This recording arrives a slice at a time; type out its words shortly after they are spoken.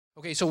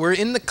Okay, so we're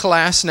in the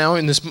class now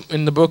in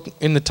the book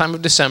in the time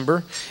of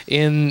December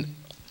in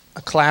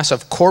a class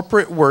of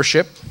corporate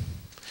worship,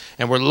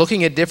 and we're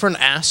looking at different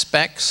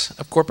aspects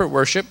of corporate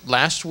worship.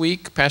 Last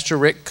week, Pastor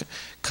Rick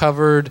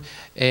covered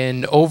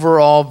an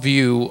overall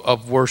view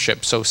of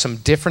worship, so some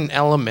different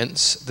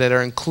elements that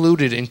are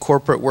included in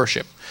corporate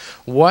worship.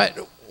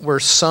 What were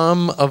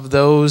some of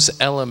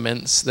those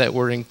elements that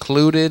were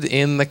included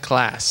in the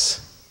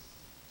class?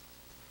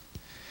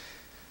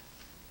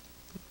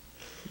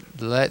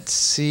 Let's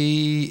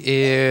see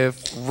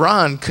if,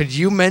 Ron, could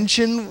you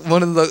mention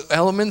one of the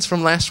elements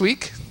from last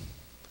week?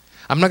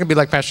 I'm not going to be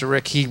like Pastor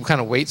Rick. He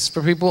kind of waits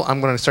for people. I'm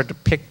going to start to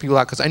pick people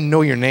out because I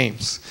know your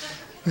names.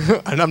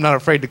 And I'm not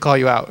afraid to call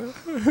you out.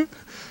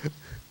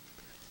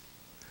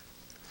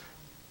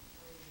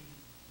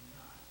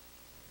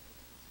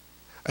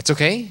 That's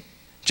okay.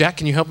 Jack,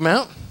 can you help him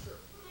out? Sure.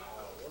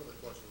 One of the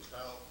questions is how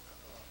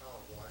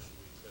and why should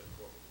we attend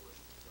corporate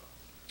worship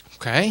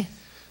with God? Okay.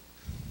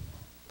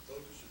 The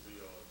focus should be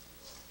on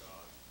God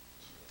and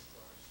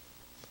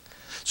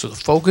Christ. So the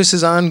focus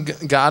is on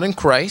God and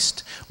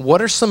Christ.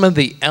 What are some of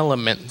the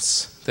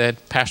elements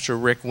that Pastor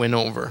Rick went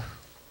over?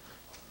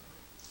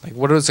 Like,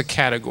 what is a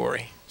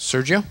category?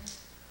 Sergio?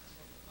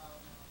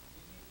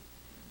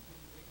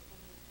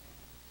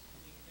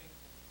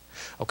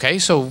 Okay,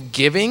 so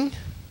giving,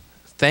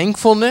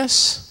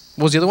 thankfulness.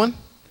 What was the other one?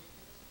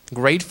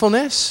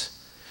 Gratefulness.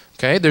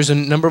 Okay, there's a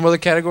number of other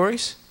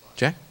categories.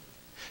 Jack?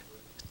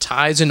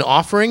 Tithes and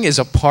offering is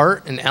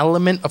an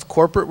element of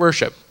corporate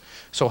worship.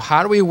 So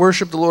how do we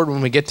worship the Lord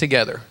when we get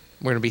together?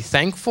 We're going to be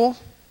thankful.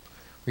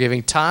 We're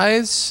giving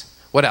tithes.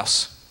 What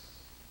else?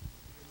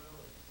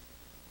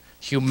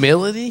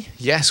 Humility.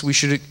 Yes, we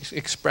should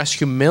express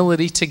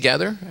humility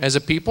together as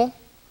a people.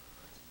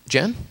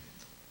 Jen?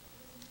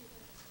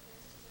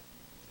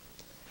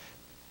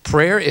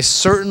 Prayer is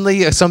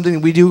certainly something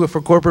we do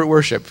for corporate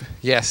worship.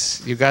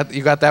 Yes, you got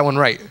that one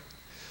right.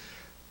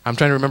 I'm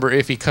trying to remember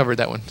if he covered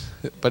that one,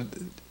 but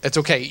it's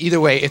okay. Either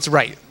way, it's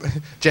right.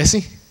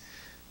 Jesse?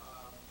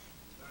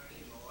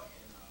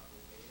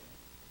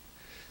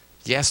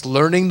 Yes,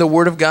 learning the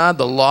Word of God,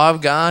 the law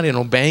of God, and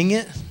obeying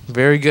it.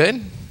 Very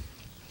good.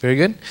 Very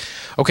good.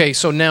 Okay,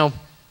 so now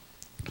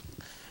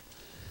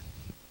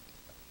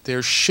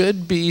there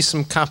should be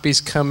some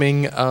copies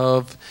coming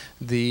of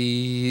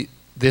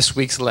this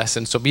week's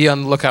lesson, so be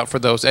on the lookout for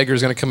those.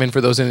 Edgar's going to come in for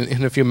those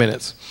in a few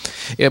minutes.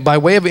 By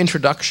way of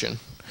introduction,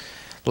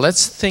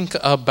 let's think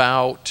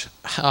about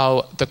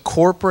how the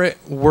corporate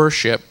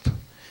worship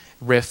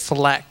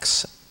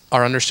reflects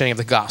our understanding of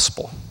the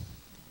gospel.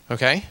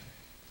 Okay?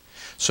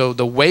 So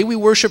the way we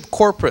worship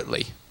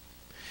corporately,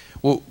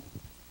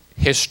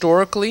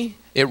 historically,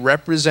 it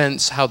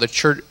represents how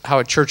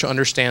a church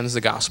understands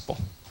the gospel.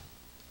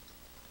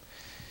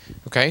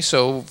 Okay,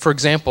 so for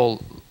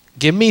example,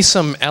 give me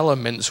some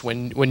elements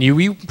when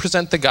you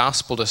present the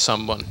gospel to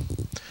someone.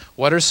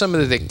 What are some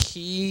of the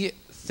key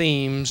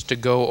themes to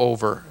go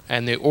over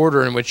and the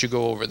order in which you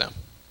go over them?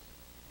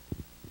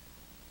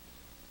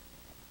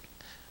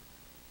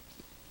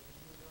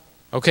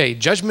 Okay,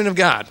 judgment of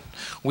God.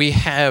 We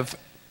have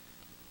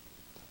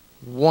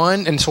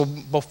one, and so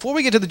before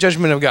we get to the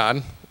judgment of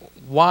God,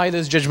 why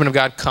does judgment of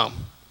God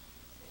come?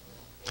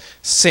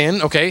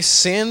 Sin, okay,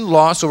 sin,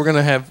 law, so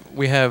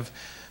we have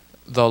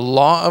the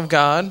law of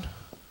God,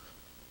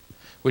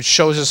 which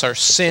shows us our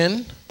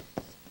sin,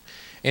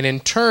 and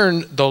in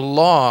turn, the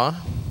law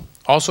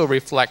also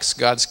reflects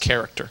God's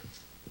character.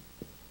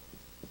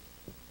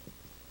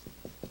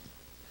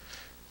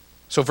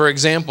 So for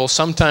example,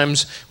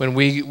 sometimes when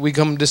we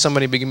come to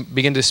somebody,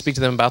 begin to speak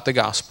to them about the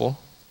gospel,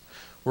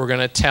 we're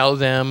going to tell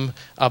them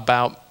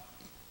about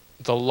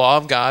the law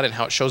of God and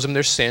how it shows them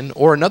their sin.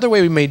 Or another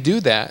way we may do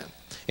that,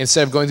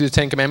 instead of going through the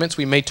Ten Commandments,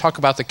 we may talk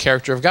about the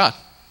character of God.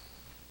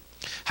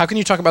 How can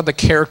you talk about the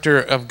character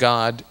of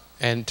God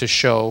and to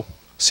show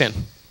sin?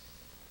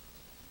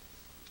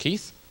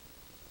 Keith?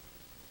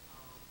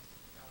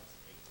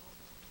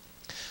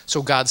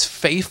 So God's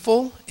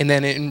faithful, and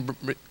then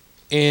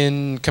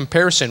in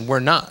comparison,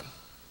 we're not.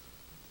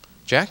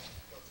 Jack?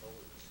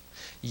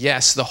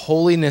 Yes, the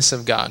holiness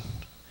of God.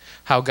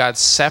 How God's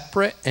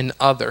separate and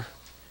other.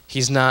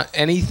 He's not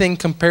anything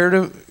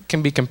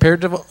can be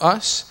compared to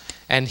us,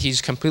 and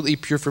he's completely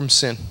pure from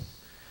sin.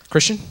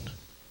 Christian?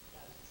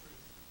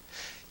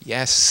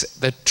 Yes,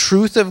 the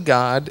truth of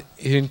God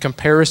in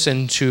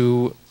comparison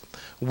to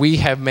we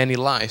have many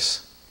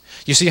lies.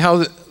 You see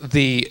how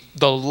the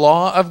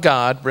law of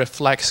God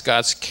reflects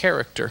God's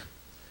character.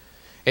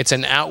 It's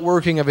an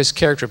outworking of his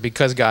character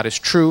because God is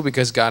true,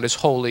 because God is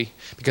holy,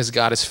 because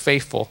God is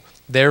faithful.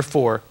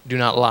 Therefore, do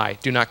not lie,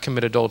 do not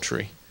commit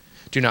adultery,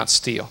 do not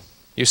steal.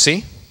 You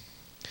see?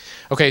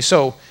 Okay,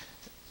 so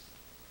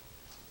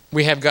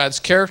we have God's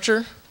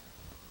character,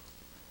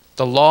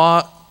 the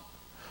law.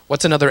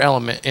 What's another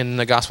element in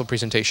the gospel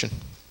presentation?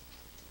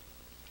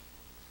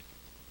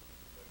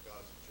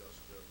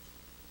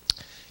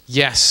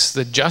 Yes,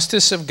 the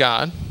justice of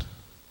God.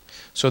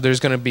 So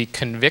there's going to be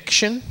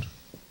conviction.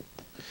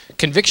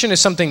 Conviction is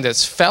something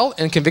that's felt,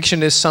 and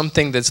conviction is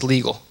something that's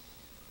legal.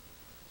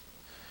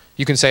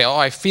 You can say, oh,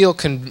 I feel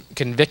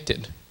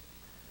convicted.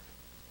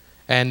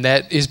 And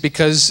that is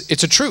because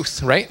it's a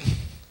truth, right?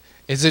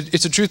 It's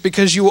a truth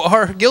because you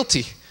are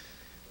guilty,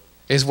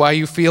 is why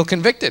you feel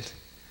convicted.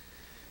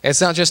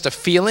 It's not just a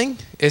feeling.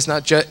 It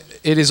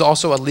is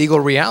also a legal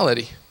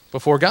reality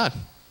before God.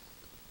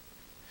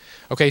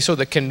 Okay, so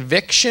the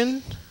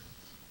conviction,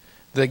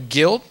 the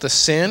guilt, the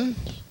sin.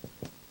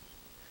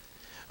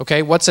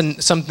 Okay, what's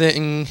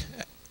the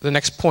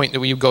next point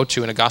that you go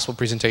to in a gospel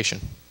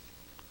presentation?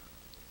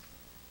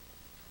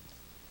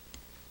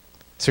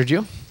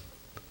 Sergio?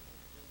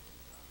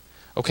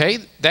 Okay,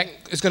 that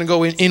is going to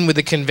go in with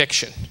the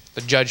conviction,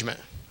 the judgment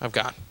of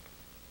God.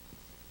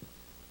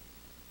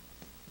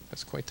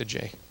 That's quite the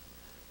J.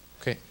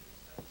 Okay.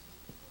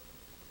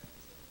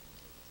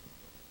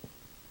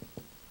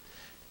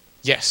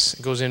 Yes,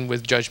 it goes in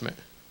with judgment.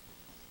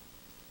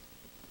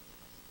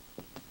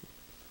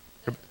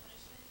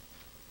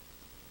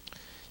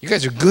 You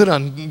guys are good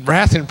on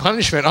wrath and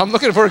punishment. I'm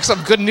looking for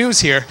some good news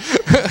here.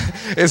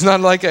 It's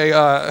not like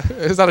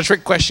it's not a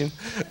trick question.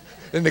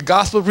 In the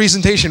gospel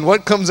presentation,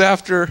 what comes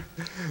after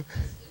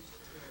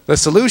the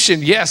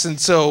solution? Yes, and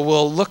so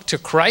we'll look to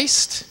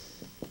Christ.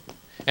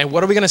 And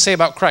what are we going to say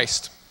about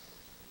Christ?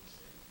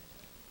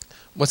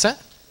 What's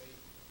that?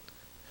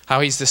 How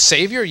he's the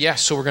Savior?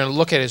 Yes, so we're going to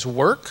look at his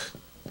work.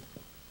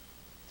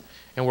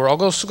 And we're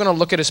also going to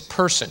look at his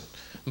person.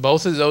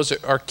 Both of those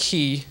are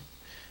key.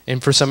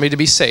 And for somebody to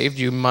be saved,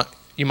 you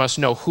must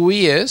know who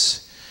he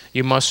is.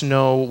 You must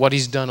know what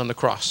he's done on the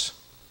cross.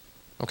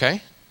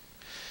 Okay?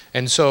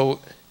 And so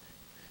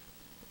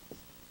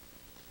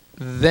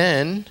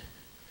then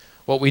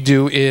what we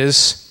do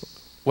is,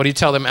 what do you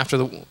tell them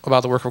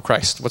about the work of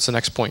Christ? What's the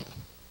next point?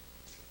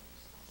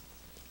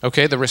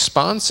 Okay, the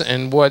response,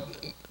 and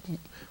what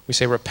we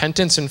say,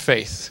 repentance and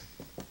faith.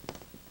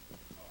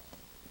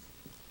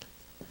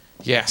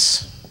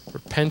 Yes,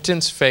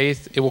 repentance,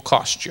 faith, it will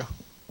cost you.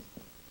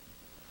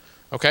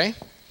 Okay?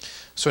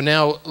 So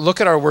now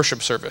look at our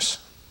worship service.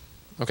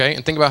 Okay?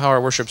 And think about how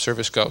our worship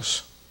service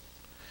goes.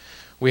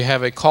 We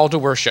have a call to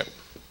worship.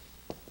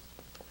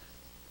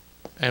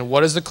 And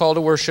what does the call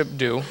to worship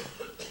do?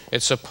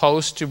 It's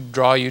supposed to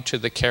draw you to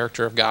the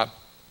character of God.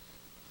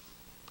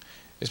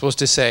 It's supposed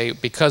to say,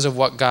 because of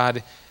what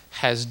God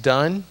has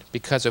done,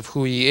 because of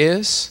who he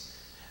is,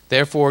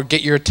 therefore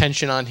get your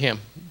attention on him.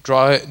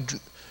 Draw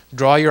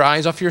your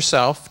eyes off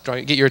yourself,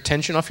 get your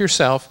attention off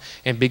yourself,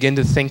 and begin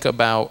to think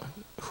about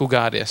who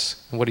God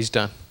is and what he's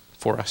done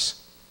for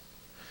us.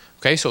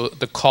 Okay, so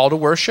the call to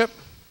worship,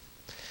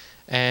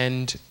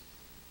 and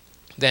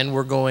then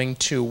we're going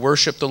to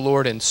worship the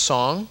Lord in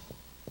song.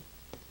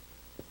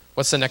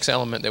 What's the next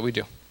element that we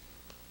do?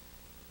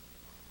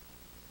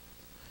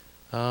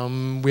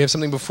 We have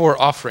something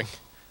before offering.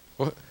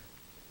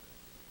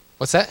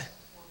 What's that?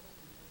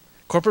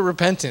 Corporate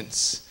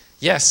repentance.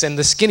 Yes, and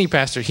the skinny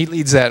pastor, he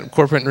leads that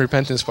corporate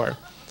repentance part.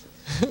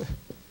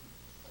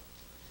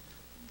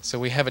 So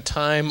we have a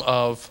time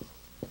of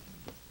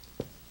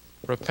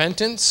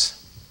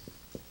repentance,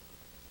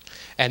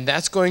 and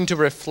that's going to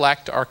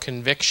reflect our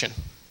conviction.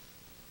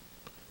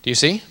 Do you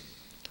see?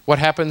 What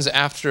happens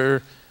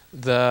after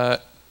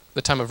the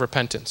time of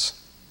repentance?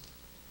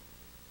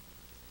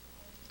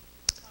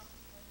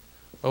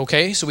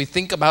 Okay, so we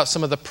think about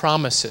some of the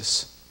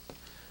promises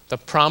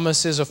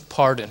of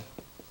pardon.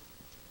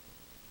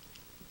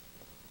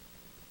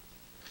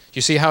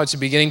 You see how it's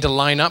beginning to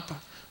line up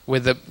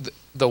with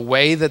the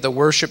way that the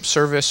worship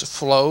service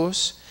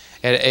flows?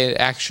 It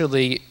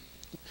actually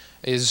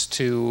is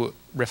to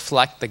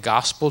reflect the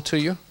gospel to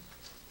you.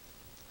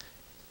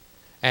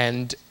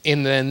 And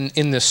in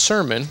the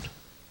sermon,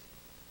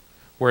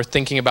 we're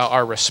thinking about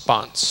our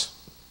response.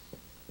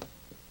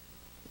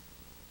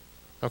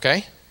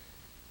 Okay?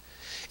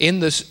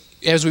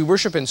 As we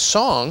worship in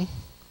song,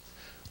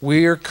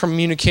 we're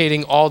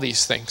communicating all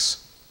these things.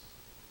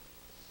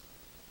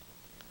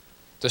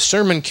 The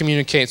sermon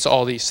communicates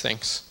all these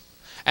things.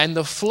 And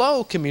the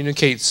flow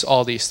communicates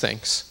all these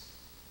things.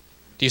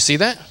 Do you see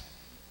that?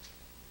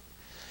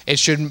 It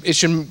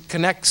should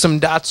connect some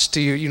dots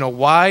to you.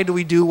 Why do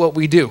we do what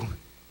we do?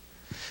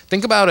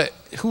 Think about it.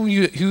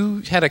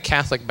 Who had a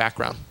Catholic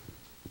background?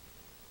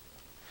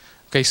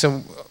 Okay,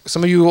 so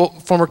some of you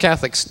former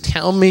Catholics,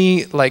 tell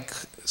me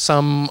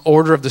some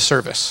order of the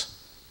service.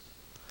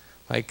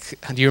 Do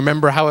you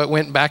remember how it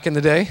went back in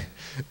the day?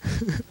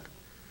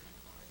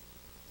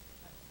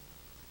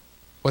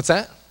 What's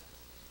that?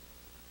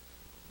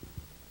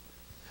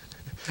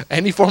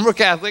 Any former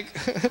Catholic?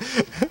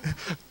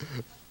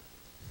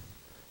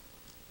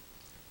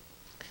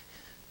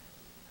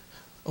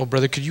 Oh,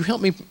 brother, could you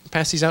help me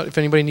pass these out if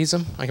anybody needs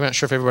them? I'm not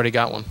sure if everybody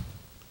got one.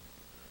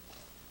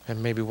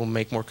 And maybe we'll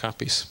make more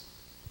copies.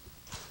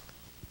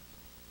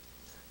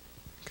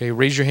 Okay,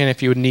 raise your hand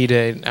if you would need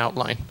an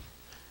outline.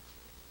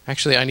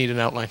 Actually, I need an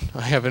outline.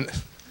 I haven't.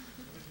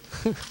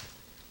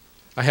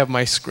 I have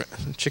my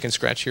chicken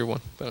scratch here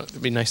one, but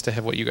it'd be nice to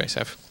have what you guys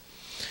have.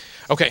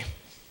 Okay.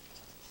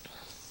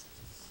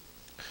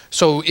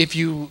 So if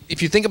you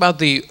think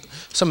about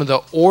some of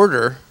the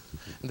order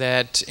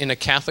that in a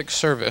Catholic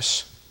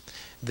service,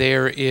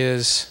 there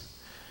is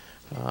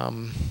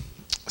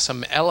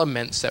some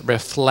elements that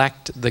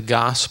reflect the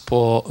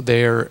gospel,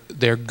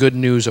 their good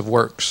news of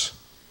works.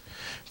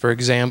 For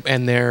example,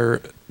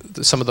 and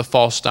some of the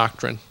false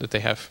doctrine that they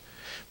have.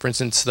 For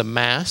instance, the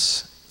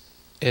Mass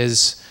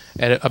is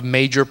a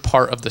major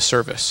part of the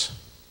service,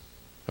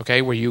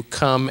 okay, where you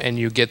come and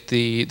you get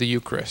the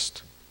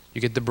Eucharist,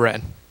 you get the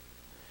bread.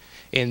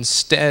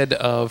 Instead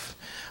of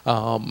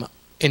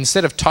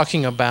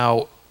talking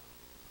about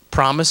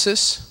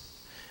promises,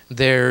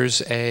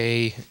 there's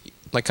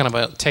like kind of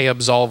a te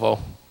absolvo.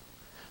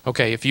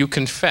 Okay, if you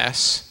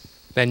confess,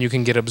 then you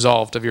can get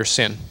absolved of your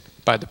sin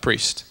by the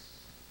priest.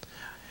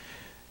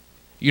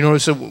 You know,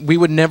 so we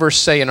would never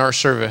say in our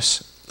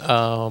service,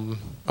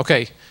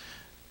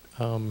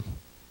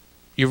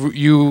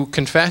 you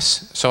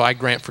confess, so I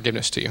grant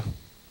forgiveness to you.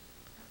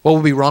 What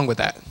would be wrong with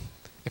that?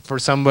 For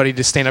somebody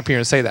to stand up here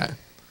and say that?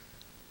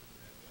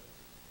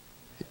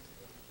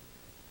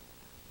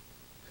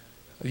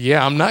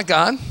 Yeah, I'm not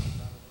God.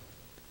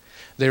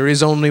 There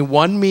is only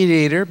one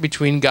mediator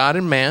between God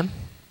and man,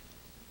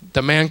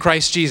 the man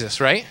Christ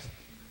Jesus, right?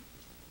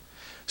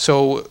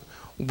 So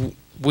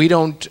we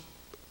don't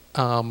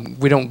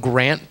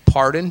grant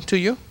pardon to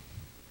you,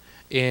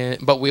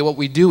 but what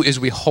we do is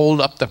we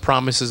hold up the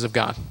promises of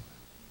God.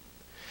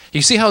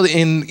 You see how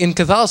in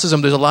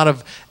Catholicism there's a lot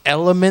of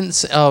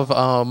elements of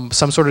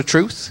some sort of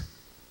truth,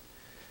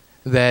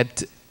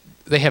 that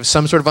they have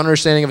some sort of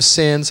understanding of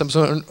sin, some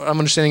sort of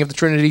understanding of the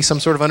Trinity, some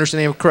sort of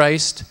understanding of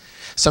Christ,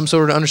 some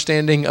sort of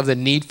understanding of the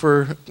need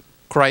for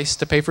Christ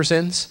to pay for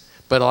sins,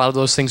 but a lot of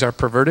those things are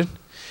perverted.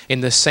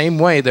 In the same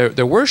way,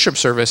 the worship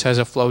service has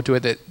a flow to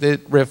it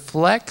that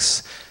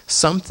reflects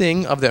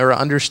something of their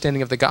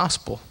understanding of the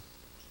gospel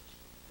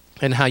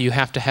and how you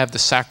have to have the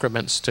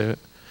sacraments to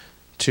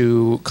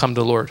come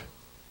to the Lord.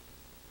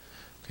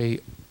 Okay,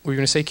 what were you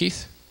going to say,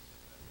 Keith?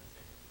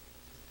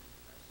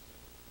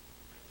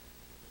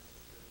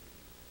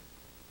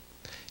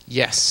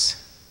 Yes,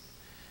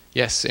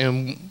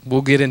 and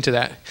we'll get into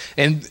that.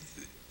 And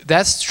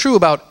that's true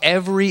about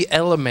every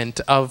element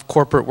of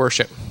corporate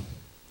worship.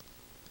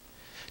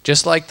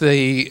 Just like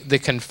the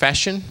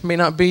confession may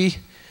not be,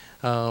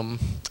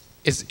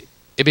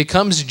 it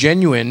becomes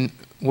genuine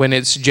when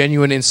it's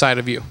genuine inside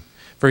of you.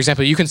 For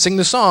example, you can sing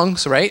the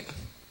songs, right?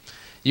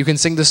 You can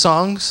sing the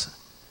songs,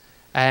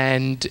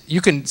 and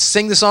you can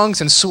sing the songs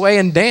and sway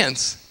and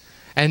dance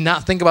and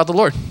not think about the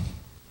Lord.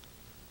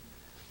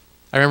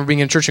 I remember being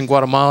in a church in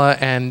Guatemala,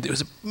 and it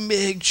was a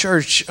big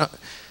church.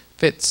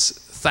 Fits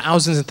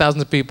thousands and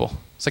thousands of people.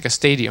 It's like a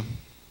stadium.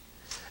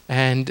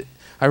 And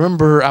I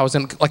remember I was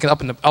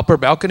up in the upper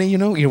balcony, you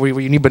know where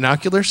you need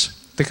binoculars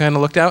to kind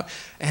of look out.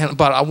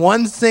 But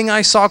one thing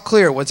I saw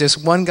clear was this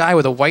one guy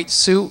with a white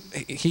suit.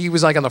 He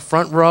was like on the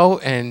front row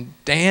and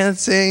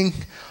dancing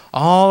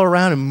all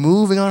around and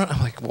moving on.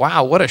 I'm like,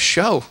 wow, what a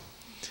show.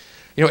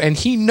 And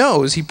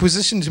he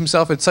positions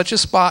himself at such a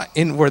spot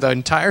in where the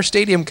entire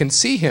stadium can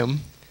see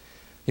him.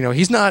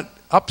 He's not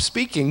up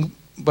speaking,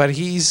 but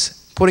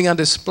he's putting on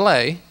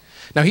display.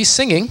 Now he's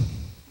singing,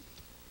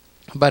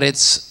 but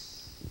is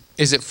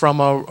it from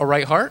a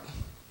right heart?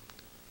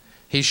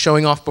 He's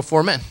showing off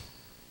before men.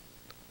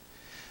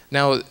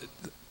 Now,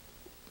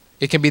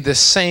 it can be the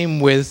same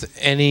with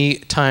any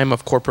time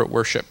of corporate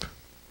worship.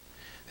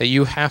 That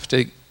you have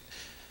to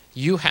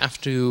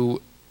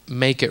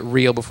make it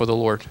real before the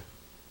Lord.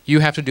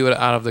 You have to do it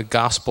out of the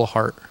gospel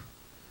heart.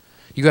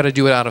 You got to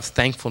do it out of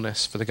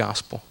thankfulness for the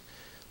gospel.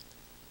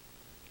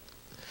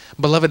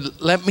 Beloved,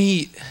 let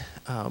me,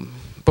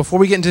 before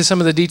we get into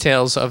some of the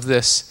details of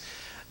this,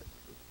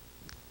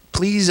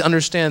 please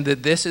understand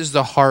that this is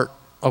the heart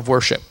of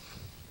worship.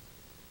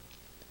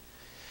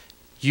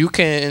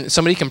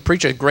 Somebody can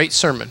preach a great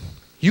sermon.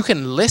 You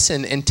can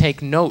listen and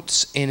take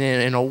notes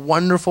in a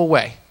wonderful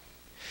way.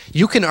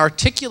 You can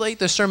articulate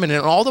the sermon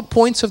and all the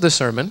points of the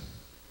sermon,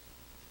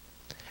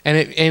 and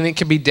it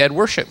can be dead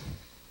worship.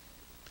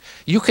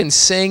 You can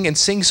sing and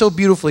sing so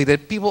beautifully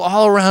that people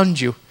all around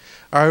you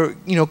are,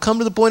 come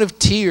to the point of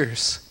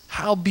tears.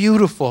 How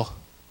beautiful.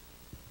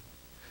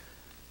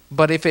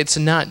 But if it's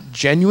not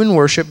genuine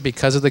worship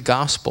because of the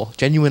gospel,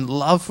 genuine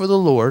love for the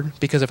Lord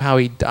because of how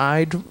he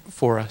died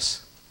for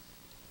us,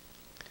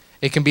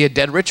 it can be a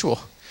dead ritual.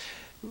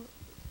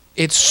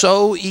 It's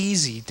so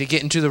easy to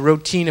get into the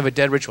routine of a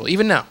dead ritual.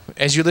 Even now,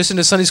 as you listen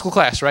to Sunday school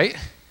class, right?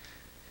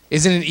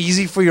 Isn't it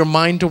easy for your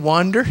mind to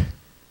wander?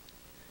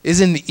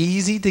 Isn't it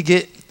easy to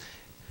get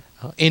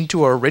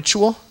into a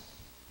ritual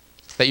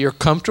that you're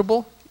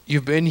comfortable?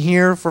 You've been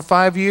here for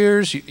 5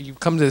 years. You've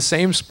come to the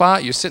same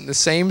spot. You sit in the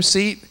same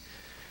seat.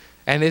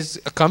 And it's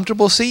a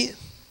comfortable seat.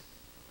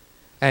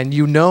 And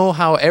you know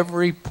how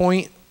every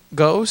point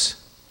goes,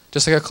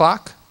 just like a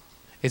clock.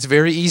 It's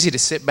very easy to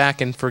sit back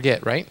and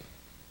forget, right?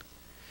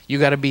 You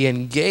got to be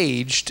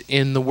engaged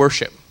in the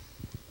worship.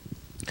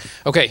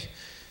 Okay,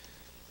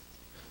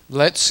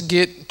 let's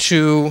get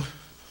to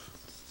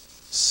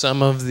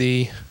some of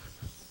the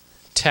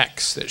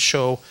texts that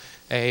show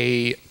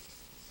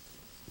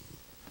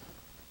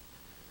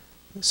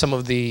some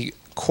of the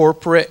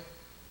corporate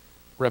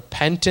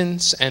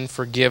repentance and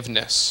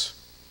forgiveness.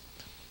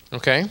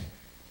 Okay?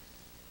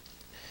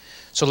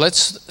 So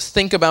let's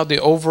think about the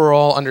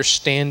overall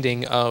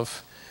understanding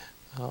of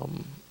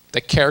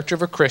the character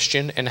of a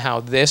Christian and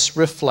how this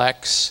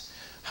reflects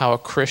how a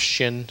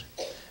Christian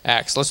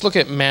acts. Let's look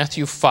at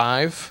Matthew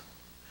 5.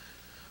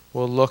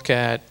 We'll look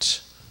at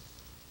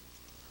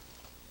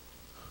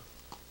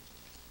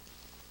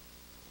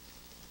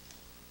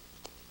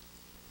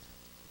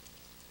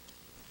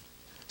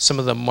some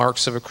of the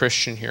marks of a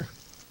Christian here.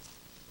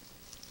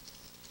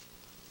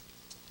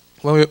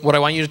 Well, what I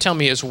want you to tell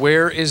me is,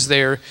 where is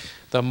there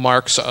the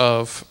marks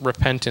of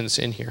repentance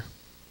in here?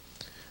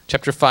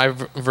 Chapter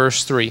 5,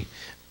 verse 3.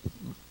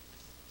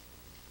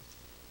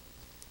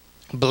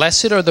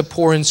 Blessed are the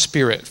poor in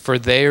spirit, for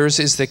theirs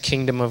is the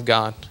kingdom of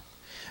God.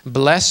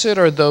 Blessed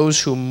are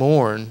those who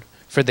mourn,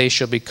 for they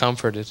shall be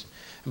comforted.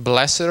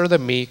 Blessed are the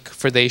meek,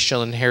 for they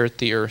shall inherit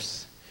the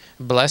earth.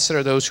 Blessed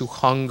are those who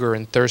hunger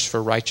and thirst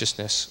for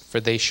righteousness, for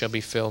they shall be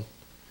filled.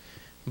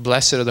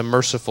 Blessed are the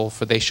merciful,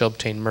 for they shall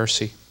obtain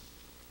mercy.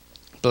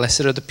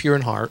 Blessed are the pure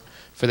in heart,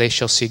 for they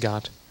shall see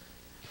God.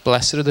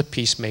 Blessed are the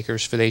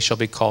peacemakers, for they shall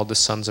be called the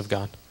sons of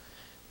God.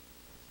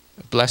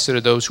 Blessed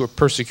are those who are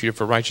persecuted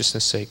for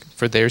righteousness' sake,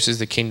 for theirs is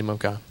the kingdom of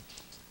God.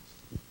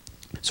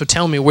 So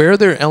tell me, where are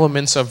there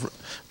elements of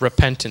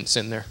repentance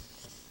in there?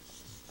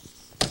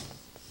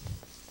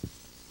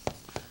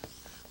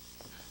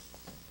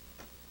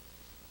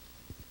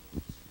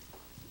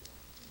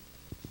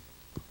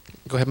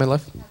 Go ahead, my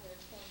love.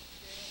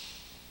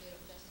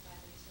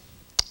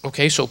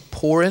 Okay, so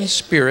poor in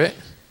spirit.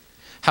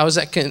 How is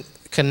that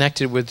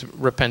connected with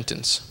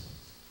repentance?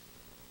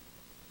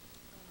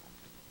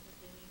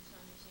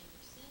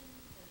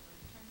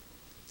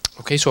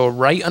 Okay, so a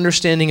right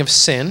understanding of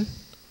sin.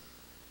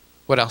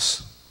 What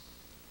else?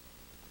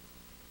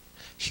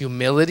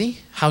 Humility.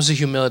 How's the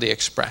humility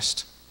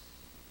expressed?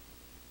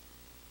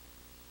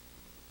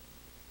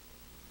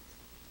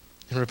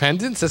 In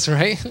repentance, that's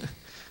right.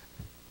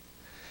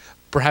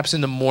 Perhaps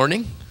in the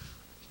mourning.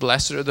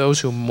 Blessed are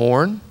those who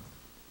mourn.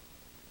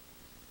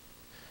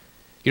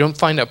 You don't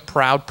find a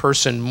proud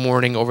person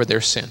mourning over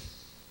their sin.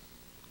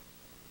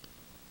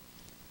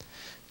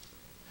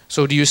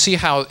 So do you see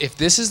how, if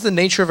this is the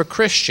nature of a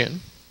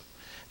Christian,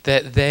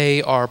 that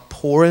they are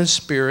poor in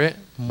spirit,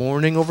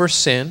 mourning over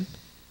sin,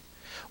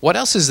 what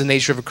else is the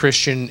nature of a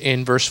Christian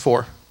in verse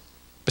 4,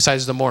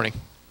 besides the mourning?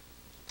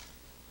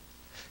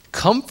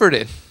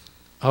 Comforted.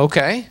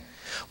 Okay.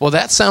 Well,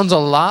 that sounds a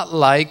lot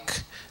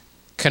like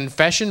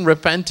confession,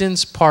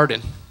 repentance,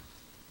 pardon.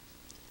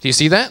 Do you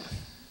see that?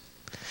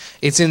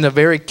 It's in the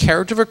very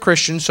character of a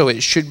Christian, so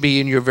it should be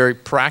in your very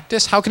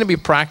practice. How can it be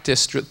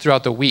practiced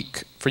throughout the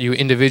week for you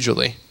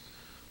individually?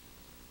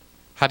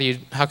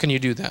 How can you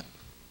do that?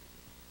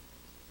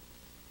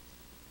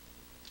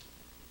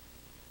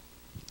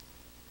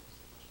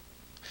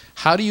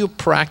 How do you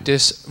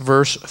practice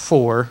verse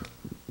 4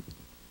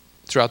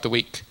 throughout the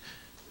week?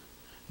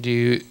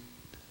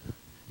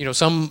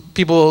 Some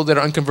people that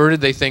are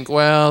unconverted, they think,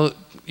 well,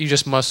 you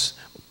just must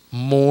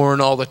mourn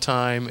all the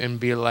time and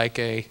be like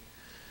a...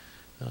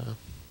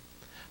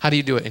 how do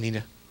you do it,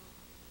 Anita?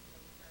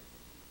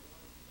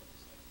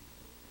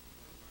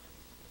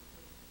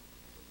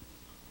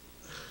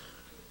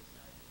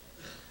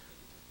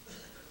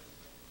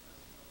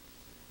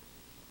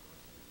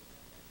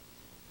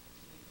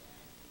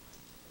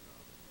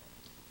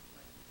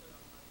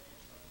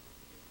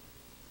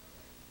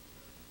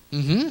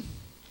 Mm-hmm.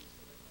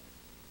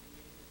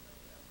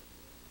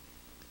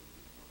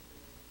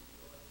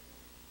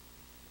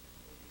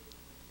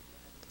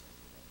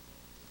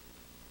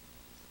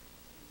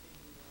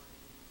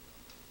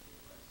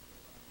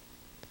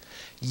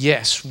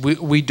 Yes,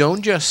 we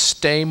don't just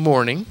stay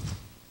mourning.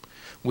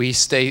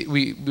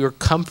 We're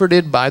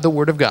comforted by the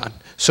Word of God.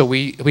 So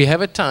we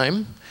have a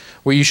time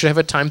where you should have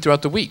a time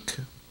throughout the week.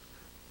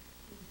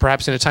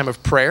 Perhaps in a time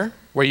of prayer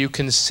where you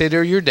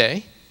consider your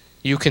day.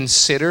 You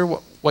consider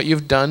what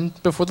you've done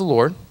before the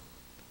Lord.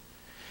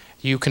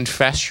 You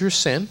confess your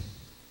sin.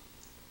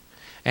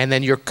 And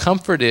then you're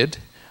comforted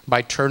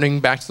by turning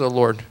back to the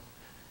Lord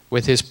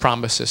with His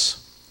promises.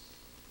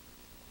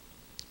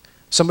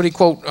 Somebody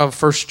quote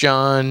 1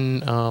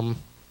 John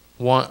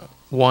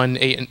 1,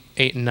 8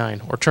 and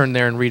 9. Or turn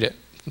there and read it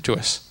to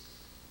us.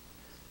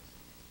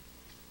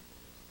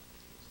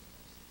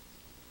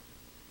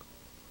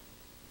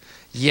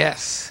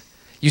 Yes.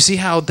 You see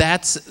how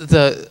that's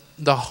the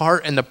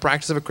heart and the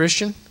practice of a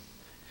Christian?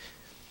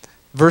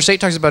 Verse 8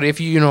 talks about if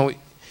you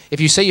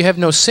say you have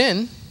no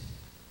sin,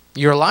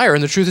 you're a liar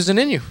and the truth isn't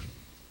in you.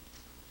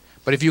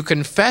 But if you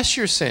confess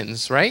your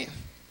sins, right?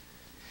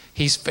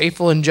 He's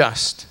faithful and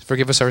just to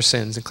forgive us our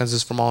sins and cleanse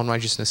us from all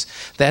unrighteousness.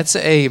 That's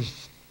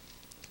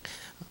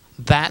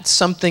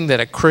something that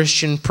a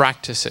Christian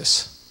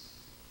practices.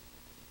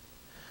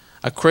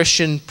 A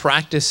Christian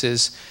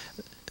practices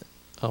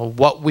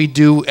what we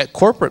do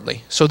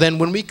corporately. So then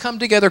when we come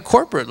together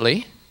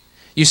corporately,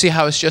 you see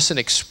how it's just an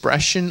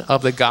expression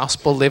of the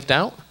gospel lived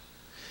out?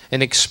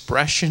 An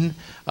expression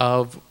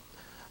of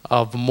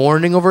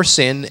mourning over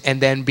sin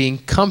and then being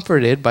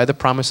comforted by the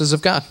promises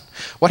of God.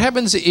 What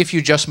happens if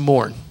you just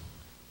mourn?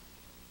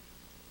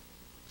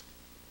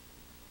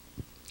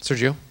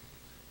 Sergio?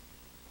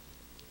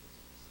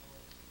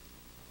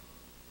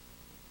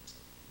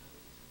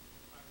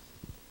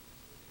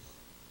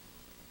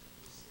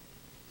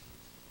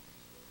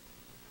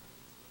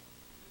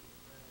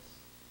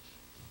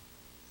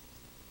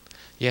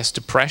 Yes,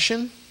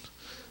 depression.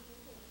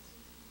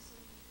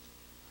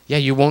 Yeah,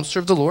 you won't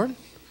serve the Lord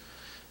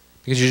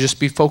because you just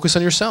be focused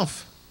on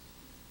yourself.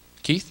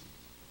 Keith?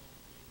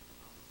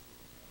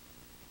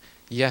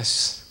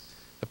 Yes,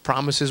 the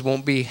promises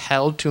won't be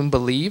held to and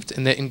believed,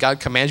 and God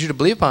commands you to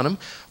believe upon them.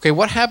 Okay,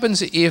 what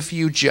happens if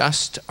you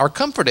just are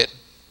comforted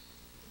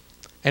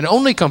and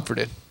only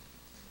comforted?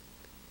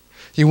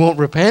 You won't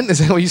repent? Is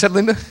that what you said,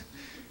 Linda?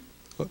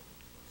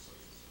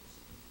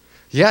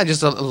 Yeah,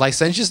 just a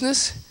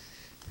licentiousness.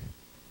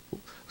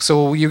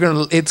 So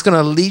it's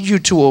gonna lead you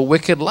to a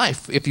wicked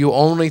life if you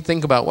only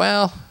think about,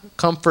 well,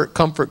 comfort,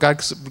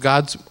 God's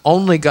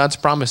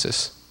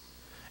promises,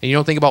 and you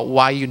don't think about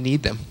why you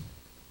need them.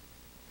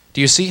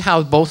 Do you see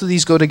how both of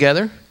these go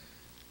together?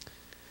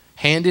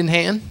 Hand in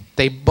hand,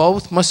 they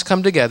both must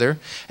come together,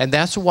 and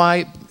that's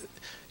why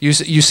you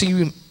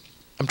see.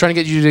 I'm trying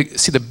to get you to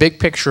see the big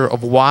picture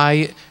of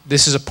why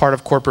this is a part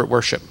of corporate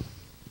worship.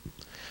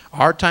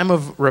 Our time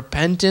of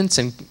repentance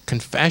and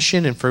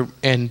confession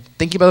and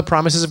thinking about the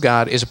promises of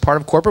God is a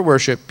part of corporate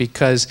worship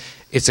because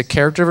it's a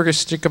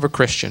characteristic of a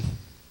Christian.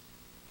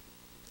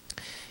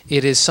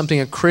 It is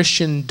something a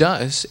Christian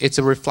does. It's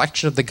a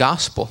reflection of the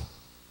gospel.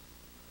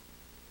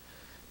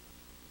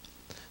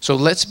 So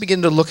let's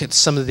begin to look at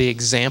some of the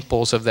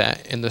examples of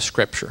that in the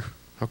scripture,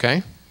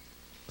 okay?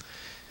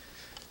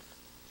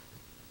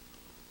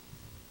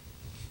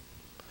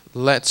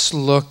 Let's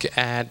look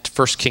at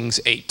 1 Kings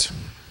 8.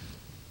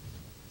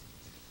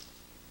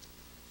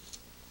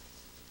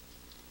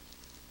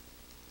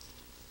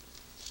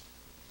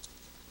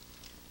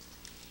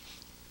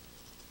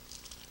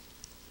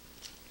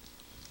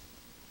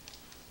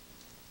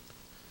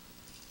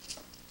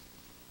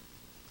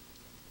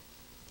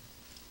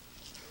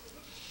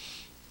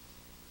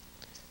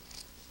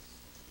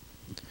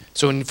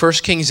 So in 1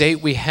 Kings 8,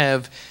 we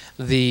have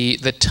the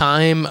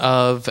time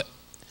of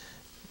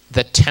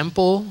the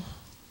temple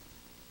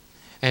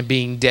and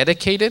being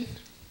dedicated.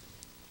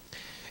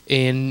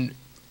 In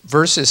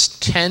verses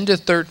 10 to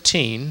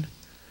 13,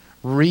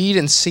 read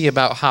and see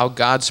about how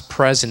God's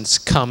presence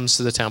comes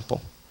to the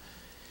temple.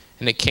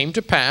 And it came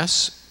to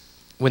pass,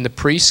 when the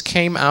priests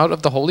came out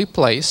of the holy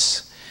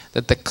place,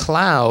 that the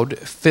cloud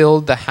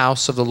filled the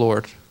house of the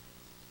Lord.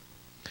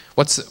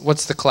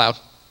 What's the cloud?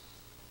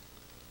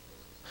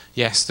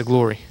 Yes, the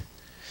glory.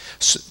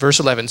 Verse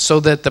 11, so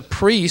that the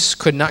priests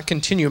could not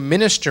continue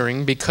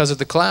ministering because of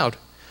the cloud,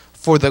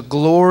 for the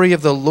glory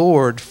of the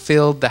Lord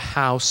filled the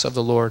house of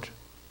the Lord.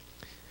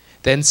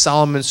 Then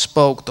Solomon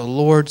spoke, the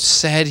Lord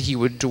said he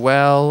would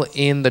dwell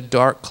in the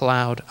dark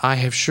cloud. I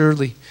have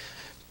surely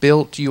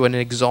built you an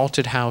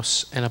exalted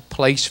house and a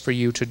place for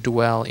you to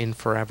dwell in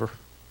forever.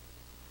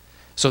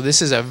 So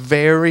this is a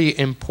very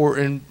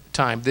important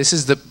time. This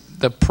is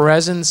the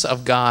presence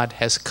of God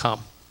has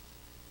come.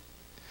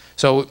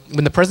 So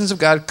when the presence of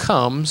God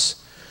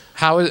comes,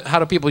 how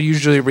do people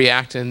usually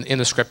react in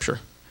the scripture?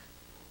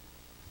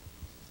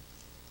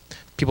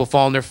 People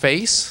fall on their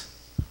face.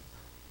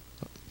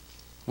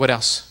 What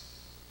else?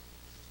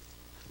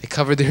 They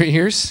cover their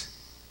ears.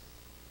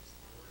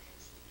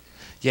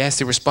 Yes,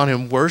 they respond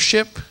in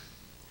worship.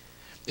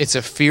 It's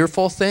a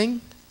fearful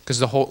thing because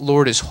the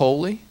Lord is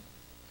holy.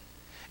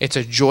 It's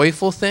a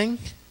joyful thing.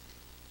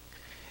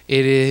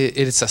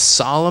 It's a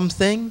solemn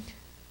thing.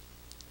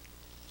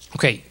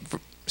 Okay,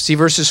 see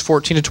verses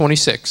 14 to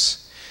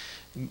 26.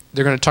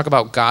 They're going to talk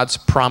about God's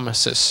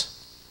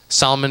promises.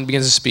 Solomon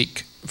begins to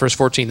speak. Verse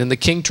 14, then the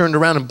king turned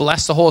around and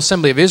blessed the whole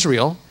assembly of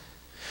Israel,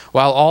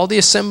 while all the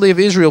assembly of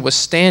Israel was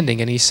standing,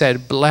 and he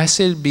said,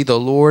 blessed be the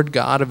Lord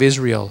God of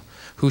Israel,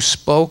 who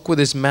spoke with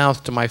his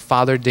mouth to my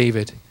father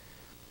David,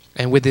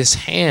 and with his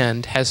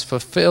hand has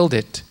fulfilled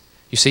it.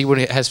 You see when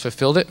it has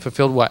fulfilled it?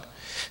 Fulfilled what?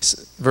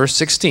 Verse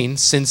 16,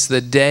 since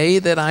the day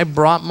that I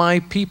brought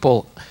my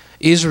people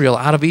Israel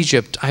out of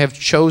Egypt, I have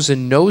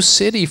chosen no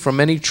city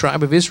from any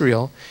tribe of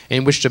Israel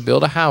in which to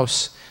build a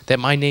house, that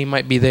my name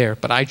might be there.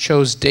 But I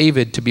chose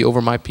David to be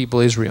over my people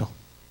Israel.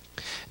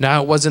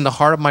 Now it was in the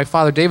heart of my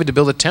father David to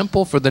build a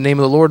temple for the name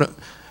of the Lord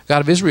God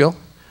of Israel.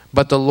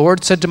 But the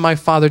Lord said to my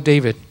father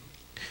David,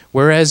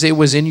 whereas it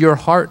was in your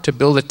heart to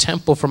build a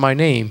temple for my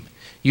name,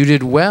 you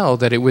did well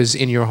that it was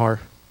in your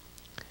heart.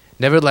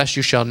 Nevertheless,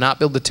 you shall not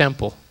build the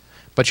temple,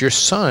 but your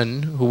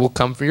son, who will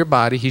come from your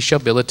body, he shall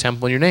build a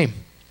temple in your name.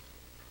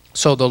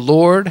 So the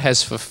Lord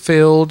has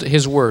fulfilled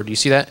his word. You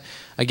see that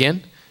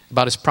again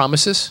about his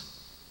promises,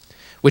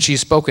 which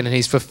he's spoken, and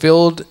he's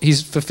fulfilled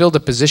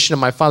the position of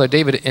my father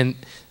David and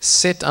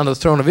sit on the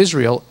throne of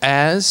Israel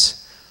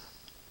as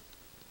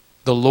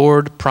the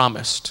Lord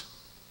promised.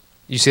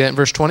 You see that in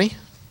verse 20?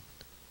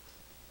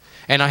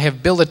 And I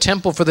have built a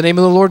temple for the name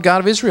of the Lord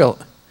God of Israel,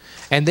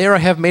 and there I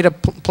have made a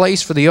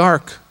place for the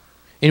ark,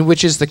 in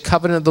which is the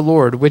covenant of the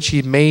Lord, which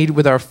he made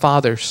with our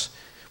fathers,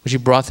 which he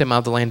brought them out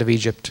of the land of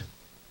Egypt.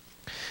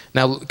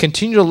 Now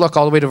continue to look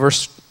all the way to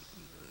verse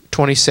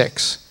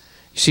 26.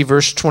 You see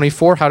verse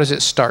 24, how does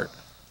it start?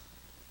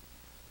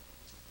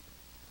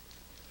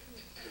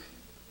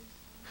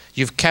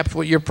 You've kept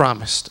what you're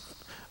promised.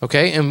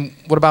 Okay, and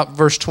what about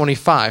verse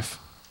 25?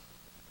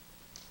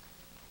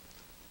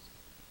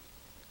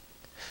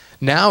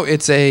 Now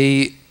it's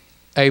a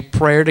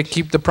prayer to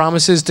keep the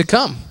promises to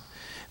come.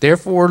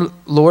 Therefore,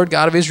 Lord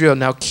God of Israel,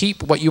 now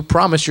keep what you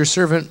promised your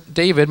servant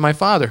David, my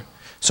father.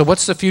 So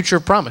what's the future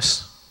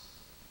promise?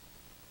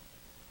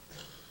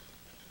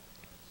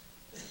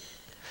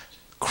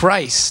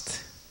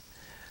 Christ,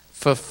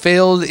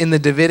 fulfilled in the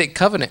Davidic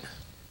covenant.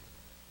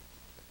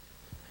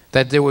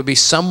 That there would be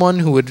someone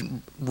who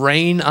would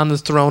reign on the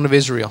throne of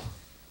Israel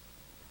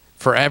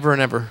forever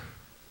and ever.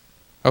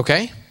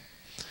 Okay?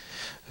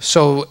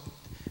 So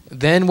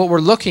then what we're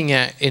looking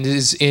at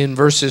is in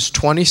verses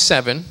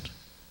 27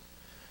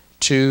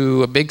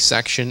 to a big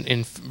section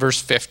in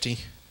verse 50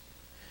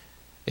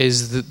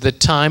 is the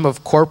time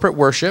of corporate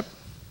worship.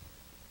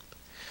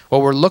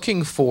 What we're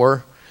looking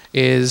for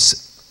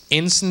is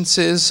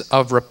instances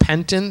of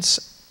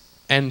repentance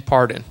and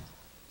pardon.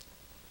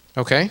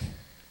 Okay?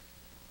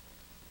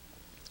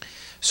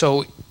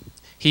 So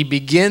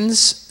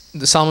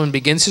Solomon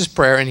begins his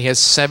prayer, and he has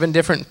 7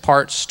 different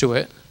parts to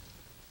it.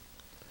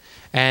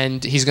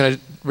 And he's going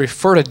to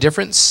refer to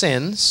different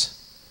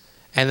sins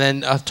and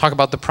then talk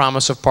about the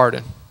promise of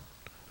pardon.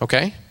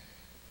 Okay?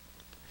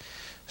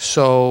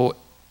 So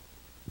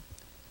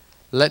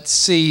let's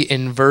see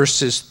in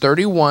verses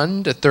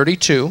 31 to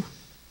 32.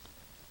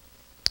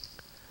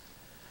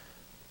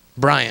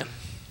 Brian,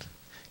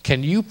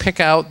 can you pick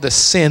out the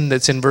sin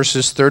that's in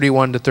verses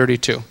 31 to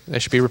 32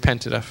 that should be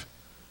repented of?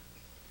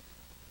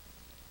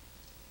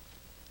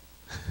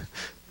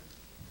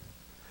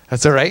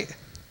 That's all right.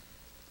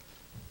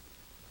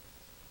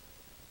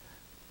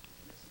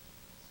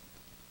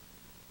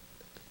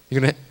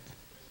 You're gonna.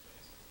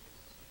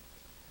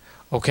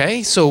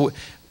 Okay, so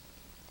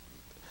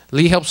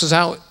Lee helps us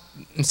out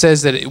and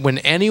says that when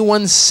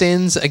anyone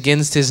sins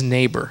against his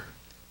neighbor,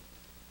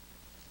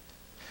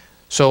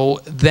 so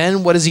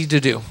then what is he to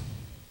do?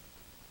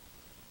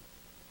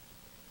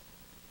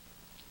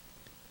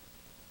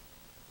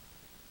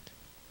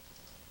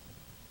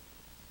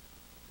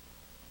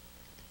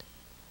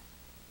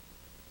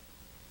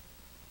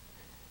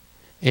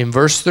 In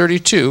verse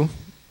 32,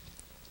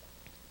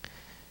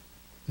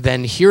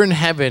 then hear in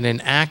heaven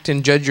and act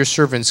and judge your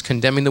servants,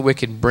 condemning the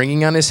wicked,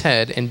 bringing on his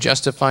head and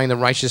justifying the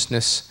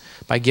righteousness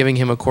by giving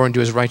him according to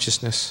his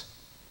righteousness.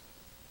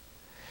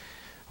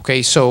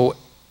 Okay, so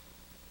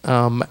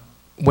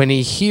when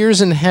he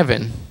hears in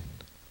heaven,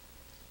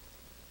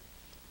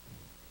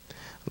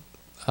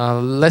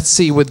 let's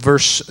see with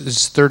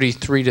verses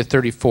 33 to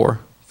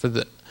 34.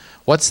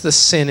 What's the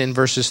sin in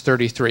verses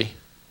 33?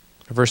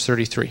 Verse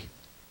 33.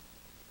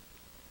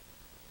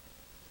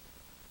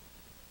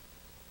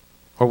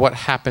 Or what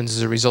happens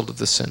as a result of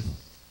the sin?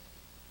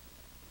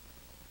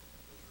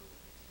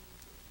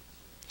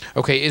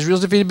 Okay,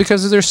 Israel's defeated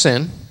because of their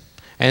sin.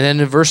 And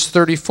then in verse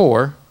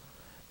 34,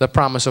 the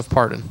promise of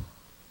pardon.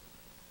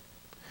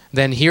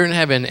 Then hear in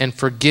heaven and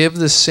forgive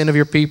the sin of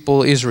your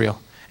people Israel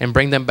and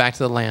bring them back to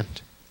the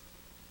land.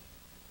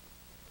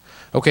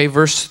 Okay,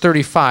 verse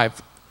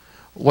 35.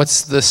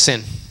 What's the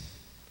sin?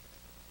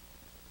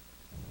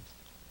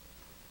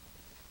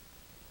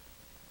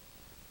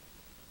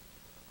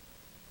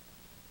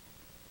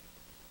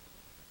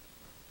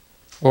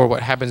 Or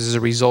what happens as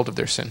a result of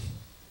their sin?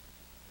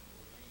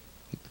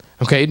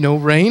 Okay, no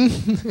rain.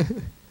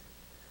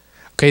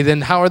 Okay,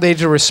 then how are they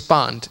to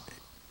respond?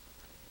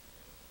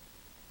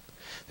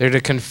 They're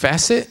to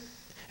confess it,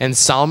 and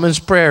Solomon's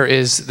prayer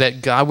is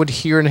that God would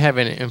hear in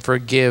heaven and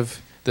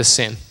forgive the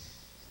sin.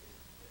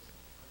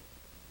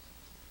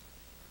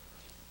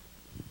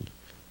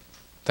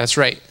 That's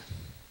right.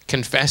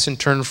 Confess and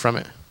turn from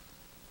it.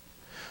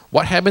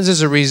 What happens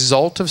as a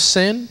result of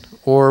sin?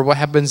 Or what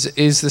happens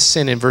is the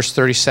sin in verse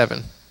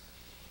 37?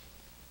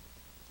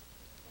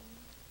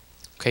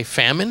 Okay,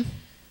 famine.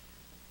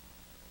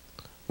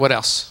 What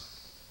else?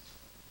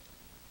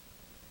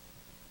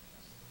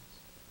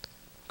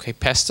 Okay,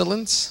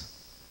 pestilence.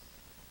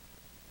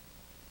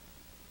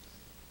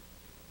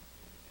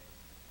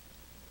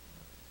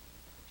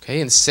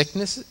 Okay, and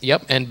sickness.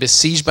 Yep, and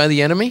besieged by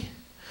the enemy.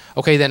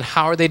 Okay, then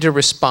how are they to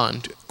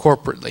respond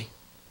corporately?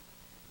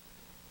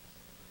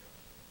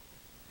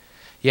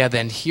 Yeah,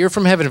 then hear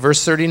from heaven,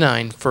 verse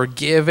 39,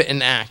 forgive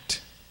and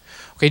act.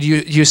 Okay, do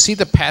you see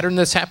the pattern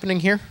that's happening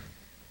here?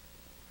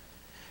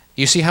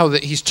 You see how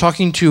he's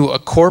talking to a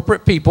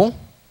corporate people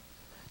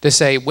to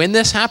say, when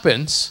this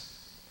happens,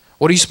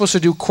 what are you supposed to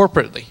do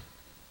corporately?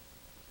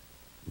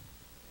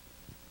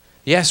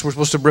 Yes, we're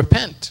supposed to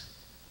repent.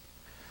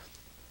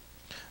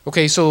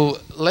 Okay, so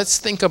let's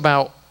think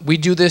about, we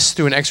do this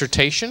through an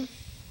exhortation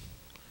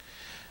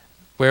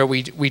where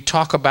we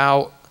talk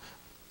about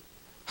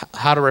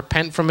how to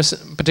repent from a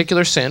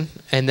particular sin,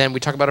 and then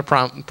we talk about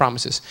our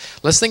promises.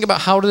 Let's think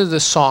about how do the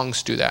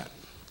songs do that.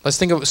 Let's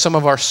think of some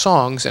of our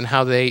songs and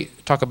how they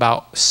talk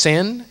about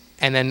sin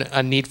and then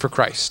a need for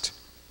Christ.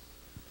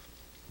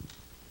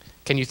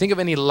 Can you think of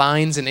any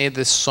lines in any of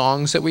the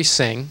songs that we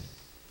sing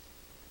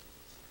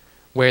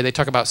where they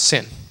talk about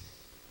sin.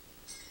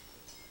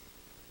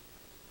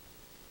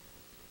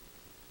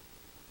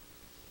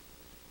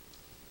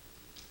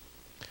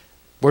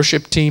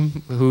 Worship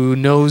team who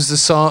knows the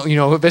song,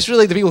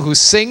 especially the people who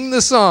sing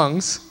the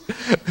songs.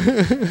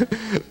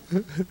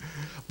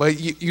 But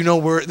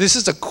this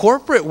is a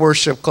corporate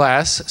worship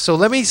class, so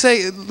let me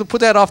put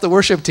that off the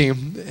worship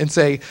team and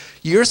say,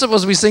 you're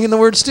supposed to be singing the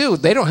words too.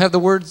 They don't have the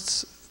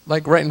words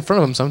like right in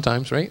front of them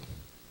sometimes, right?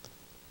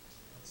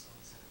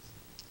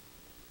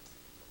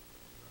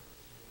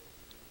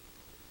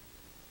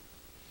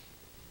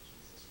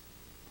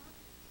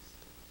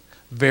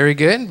 Very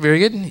good, very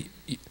good.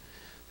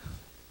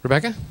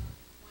 Rebecca?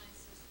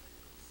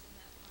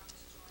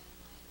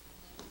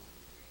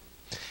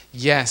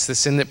 Yes, the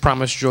sin that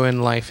promised joy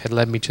in life had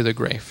led me to the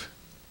grave.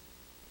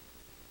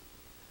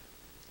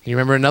 Can you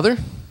remember another?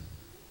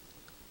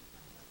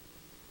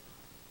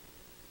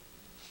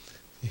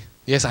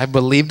 Yes, I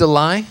believed a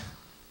lie.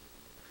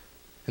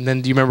 And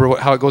then do you remember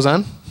how it goes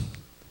on?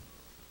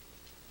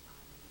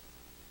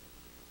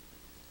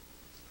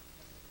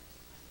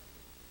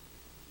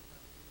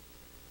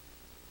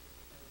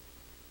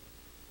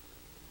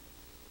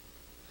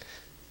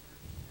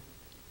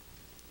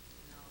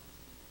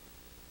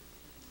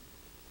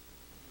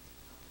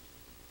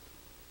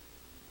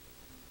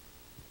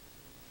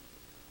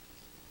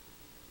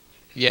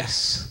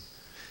 Yes.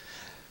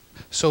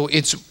 So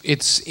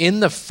it's in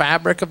the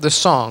fabric of the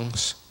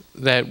songs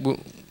that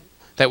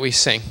we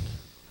sing.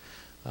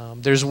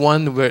 There's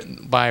one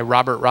by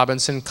Robert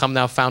Robinson, "Come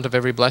Thou Fount of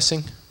Every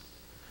Blessing."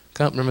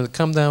 Remember the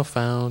 "Come Thou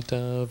Fount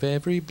of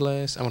Every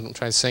Blessing." I'm going to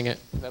try to sing it.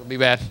 That'll be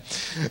bad.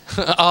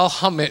 I'll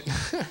hum it.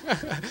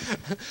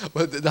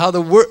 But how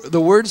the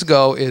words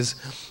go is,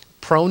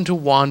 "Prone to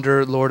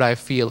wander, Lord, I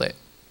feel it.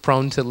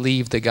 Prone to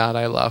leave the God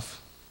I love.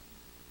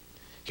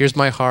 Here's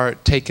my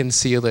heart, take and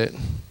seal it.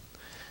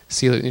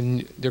 Seal it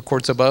in their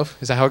courts above."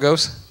 Is that how it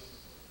goes?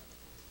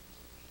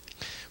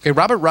 Okay,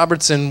 Robert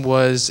Robertson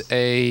was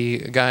a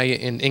guy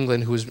in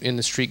England who was in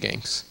the street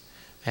gangs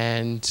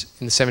and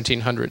in the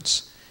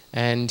 1700s.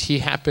 And he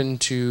happened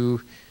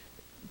to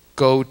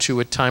go to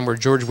a time where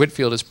George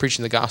Whitefield is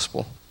preaching the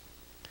gospel.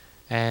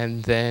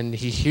 And then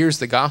he hears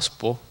the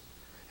gospel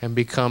and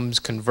becomes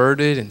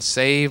converted and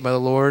saved by the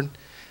Lord.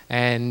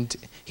 And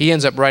he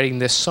ends up writing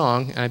this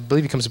song, and I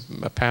believe he becomes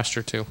a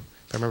pastor too,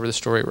 if I remember the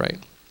story right,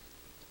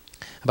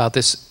 about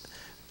this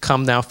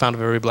 "Come Thou Fount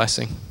of Every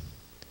Blessing."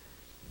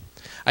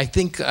 I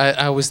think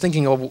I was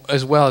thinking of,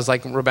 as well as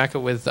like Rebecca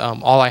with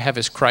 "All I Have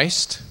Is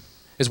Christ"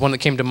 is one that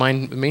came to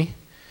mind with me,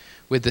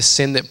 with the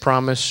sin that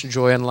promised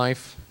joy in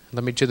life,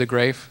 led me to the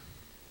grave.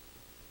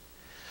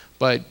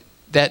 But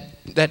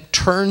that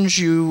turns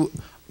you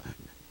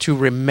to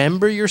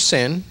remember your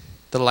sin,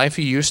 the life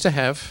you used to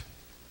have,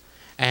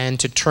 and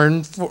to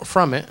turn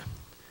from it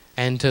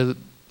and to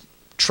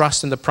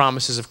trust in the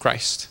promises of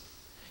Christ.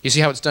 You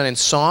see how it's done in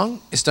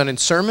song, it's done in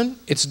sermon,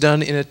 it's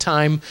done in a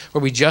time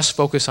where we just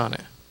focus on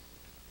it.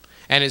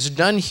 And it's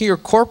done here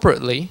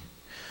corporately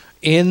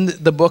in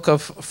the book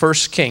of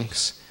 1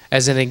 Kings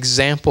as an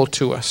example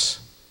to us.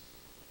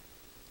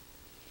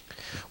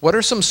 What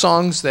are some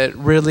songs that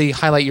really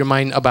highlight your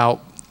mind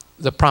about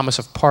the promise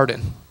of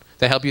pardon,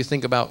 that help you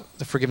think about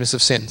the forgiveness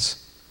of sins?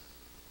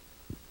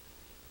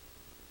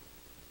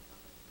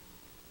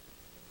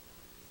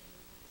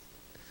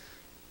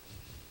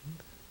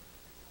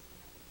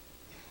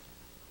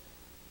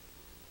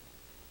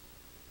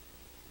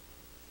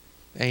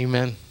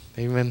 Amen.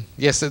 Amen.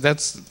 Yes,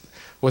 that's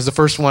was the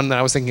first one that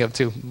I was thinking of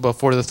too,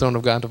 "Before the Throne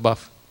of God"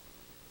 above.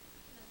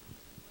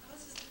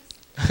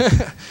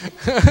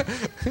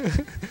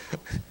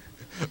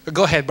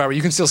 Go ahead, Barbara.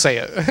 You can still say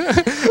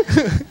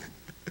it.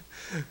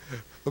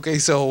 Okay,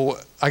 so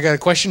I got a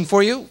question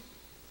for you.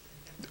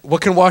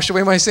 What can wash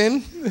away my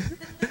sin?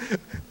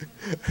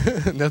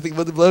 Nothing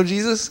but the blood of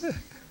Jesus.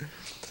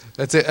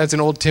 That's it. That's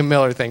an old Tim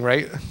Miller thing,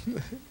 right?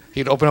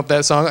 He'd open up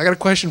that song. "I got a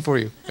question for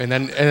you," and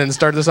then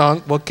start the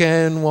song. "What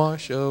can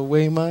wash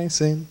away my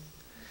sin?"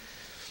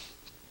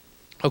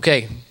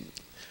 Okay.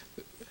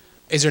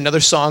 Is there another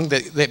song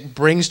that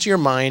brings to your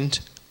mind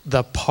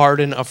the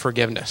pardon of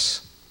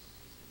forgiveness?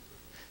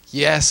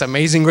 Yes,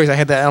 "Amazing Grace." I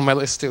had that on my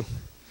list too.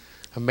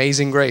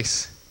 "Amazing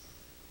Grace."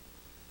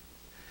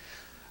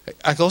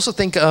 I can also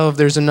think of,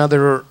 there's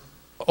another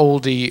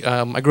oldie.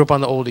 I grew up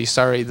on the oldie.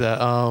 Sorry,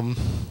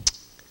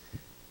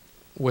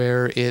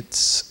 where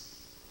it's.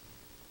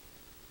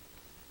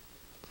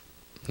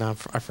 No,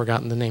 I've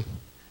forgotten the name.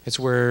 It's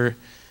where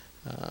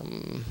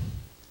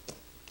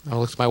I'll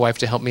look to my wife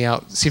to help me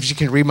out, see if she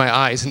can read my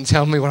eyes and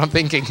tell me what I'm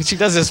thinking. She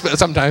does this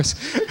sometimes.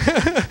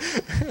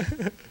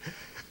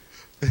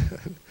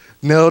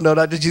 No,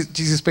 not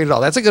Jesus paid it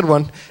all. That's a good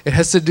one. It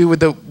has to do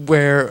with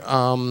where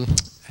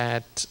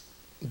at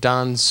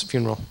Don's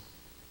funeral,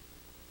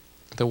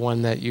 the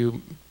one that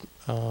you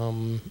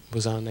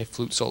was on a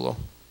flute solo.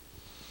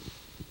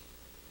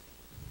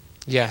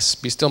 Yes,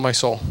 "Be Still My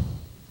Soul."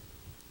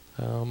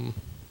 One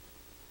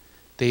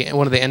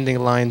of the ending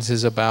lines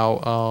is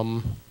about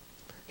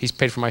He's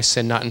paid for my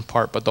sin, not in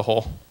part, but the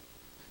whole.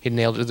 He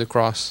nailed it to the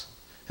cross,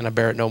 and I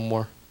bear it no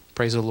more.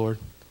 Praise the Lord.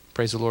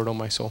 Praise the Lord, O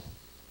my soul.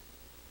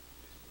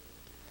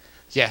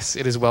 Yes,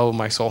 it is well with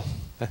my soul.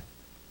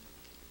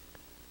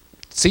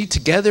 See,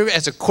 together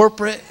as a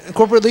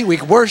corporately,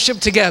 we worship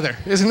together.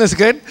 Isn't this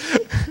good?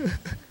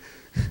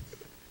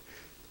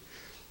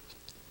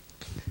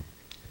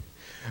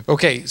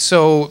 Okay,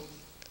 so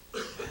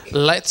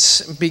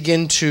let's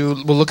begin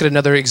we'll look at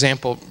another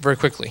example very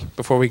quickly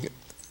before we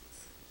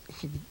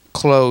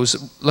close.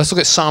 Let's look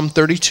at Psalm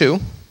 32.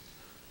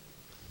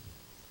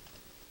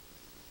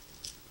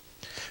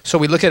 So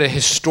we look at a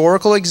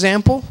historical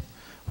example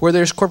where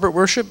there's corporate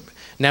worship.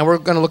 Now we're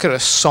going to look at a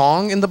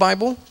song in the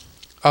Bible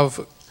of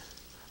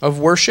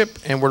worship,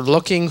 and we're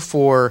looking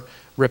for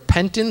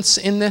repentance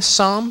in this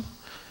song,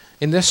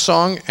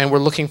 and we're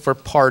looking for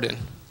pardon.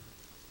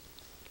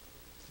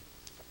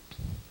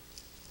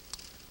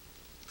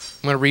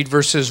 I'm going to read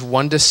verses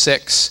 1 to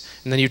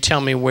 6, and then you tell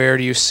me where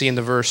do you see in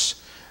the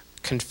verse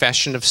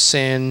confession of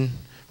sin,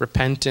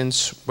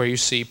 repentance, where you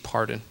see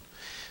pardon.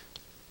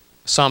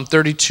 Psalm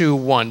 32,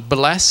 1.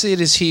 Blessed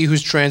is he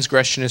whose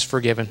transgression is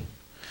forgiven,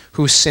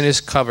 whose sin is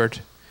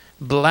covered.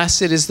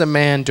 Blessed is the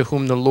man to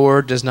whom the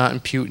Lord does not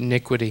impute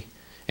iniquity,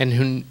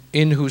 and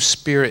in whose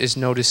spirit is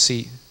no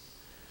deceit.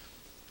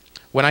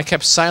 When I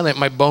kept silent,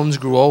 my bones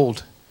grew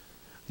old,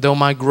 though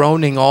my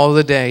groaning all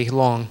the day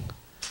long.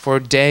 For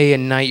day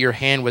and night your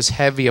hand was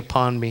heavy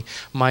upon me.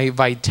 My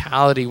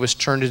vitality was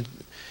turned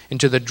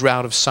into the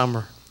drought of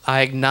summer.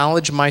 I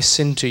acknowledge my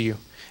sin to you,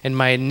 and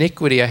my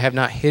iniquity I have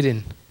not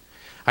hidden.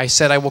 I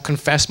said, I will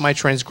confess my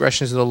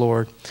transgressions to the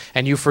Lord,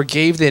 and you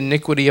forgave the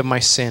iniquity of my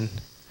sin.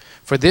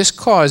 For this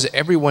cause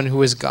everyone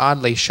who is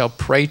godly shall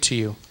pray to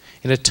you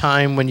in a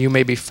time when you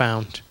may be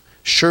found.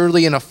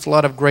 Surely in a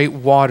flood of great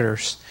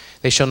waters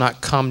they shall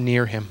not come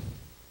near him.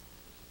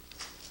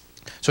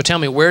 So tell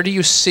me, where do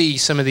you see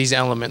some of these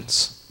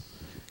elements?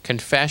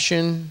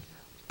 Confession,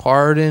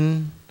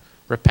 pardon,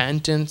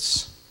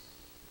 repentance.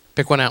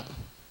 Pick one out.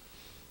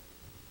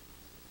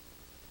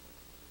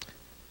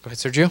 Go ahead,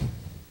 Sergio.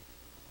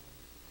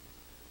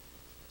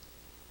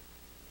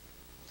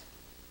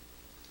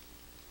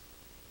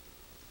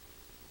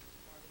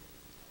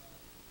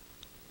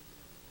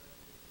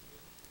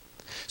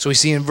 So we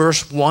see in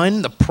verse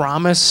 1 the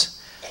promise,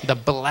 the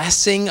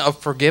blessing of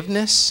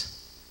forgiveness.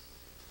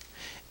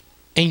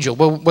 Angel,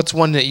 what's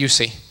one that you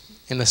see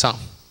in the psalm?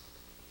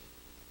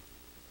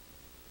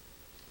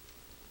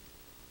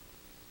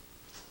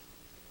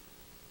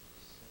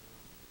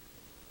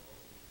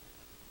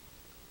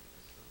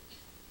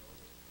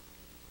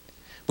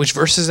 Which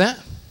verse is that?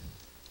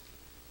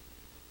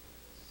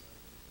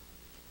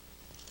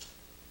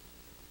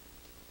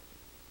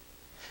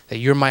 That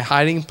you're my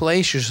hiding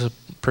place. You shall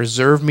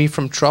preserve me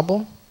from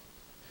trouble.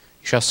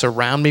 You shall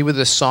surround me with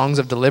the songs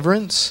of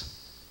deliverance.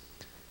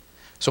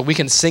 So we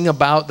can sing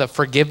about the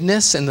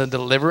forgiveness and the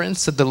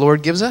deliverance that the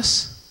Lord gives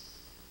us.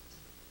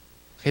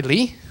 Okay,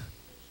 Lee?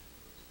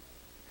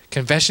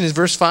 Confession is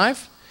verse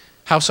 5.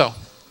 How so?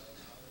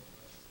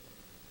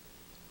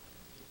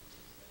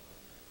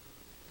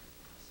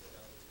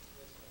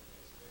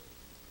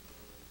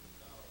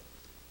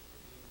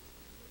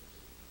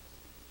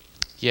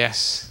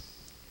 Yes.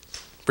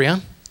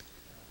 Brian?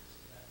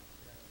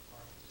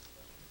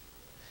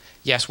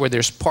 Yes, where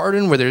there's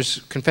pardon, where there's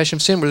confession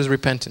of sin, where there's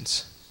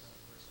repentance.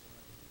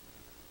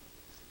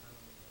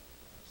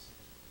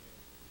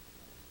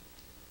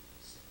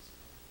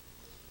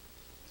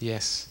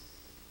 Yes.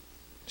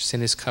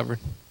 Sin is covered.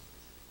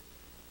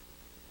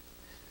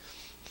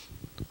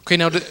 Okay,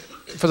 now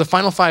for the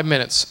final 5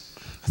 minutes,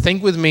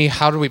 think with me,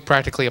 how do we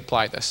practically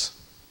apply this?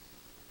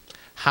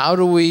 How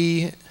do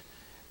we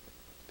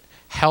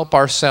help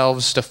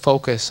ourselves to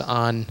focus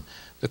on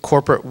the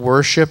corporate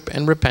worship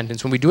and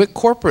repentance? When we do it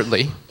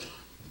corporately,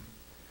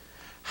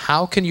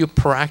 how can you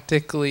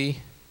practically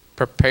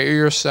prepare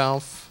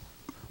yourself?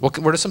 What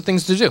are some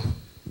things to do?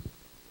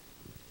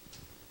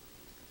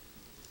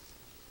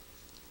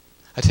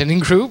 Attending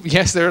group?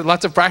 Yes, there are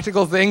lots of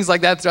practical things like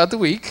that throughout the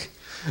week.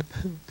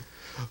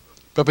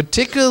 But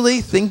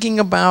particularly thinking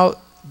about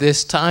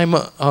this time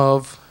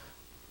of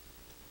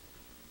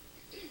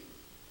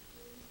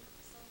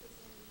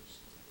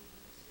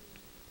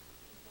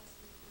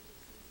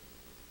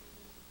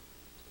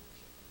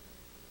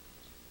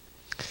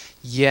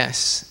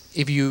yes,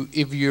 if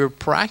you're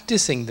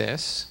practicing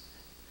this,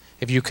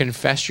 if you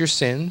confess your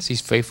sins,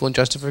 he's faithful and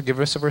just to forgive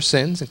us of our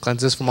sins and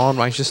cleanse us from all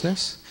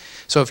unrighteousness.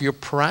 So if you're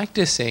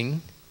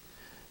practicing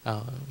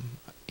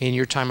in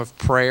your time of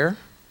prayer,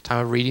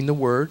 time of reading the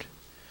word,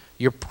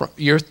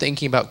 you're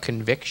thinking about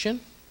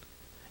conviction,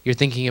 you're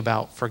thinking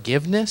about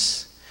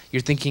forgiveness,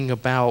 you're thinking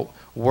about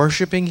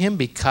worshiping him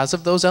because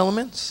of those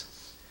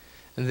elements,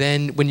 and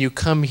then when you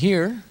come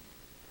here,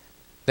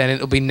 then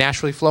it'll be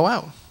naturally flow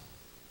out.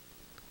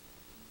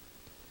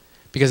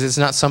 Because it's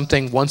not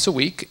something once a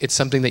week, it's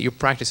something that you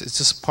practice. It's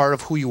just part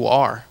of who you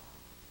are.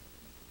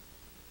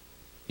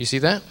 You see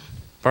that,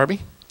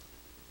 Barbie?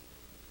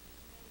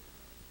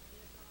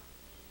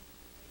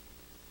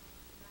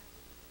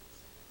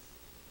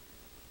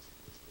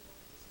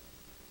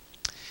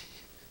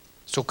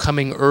 So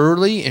coming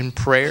early in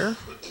prayer,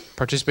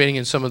 participating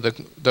in some of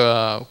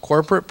the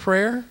corporate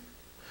prayer,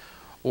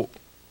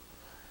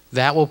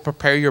 that will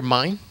prepare your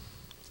mind,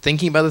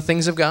 thinking about the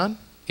things of God.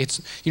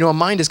 It's, a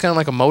mind is kind of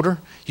like a motor.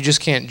 You just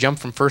can't jump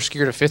from first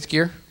gear to fifth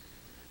gear,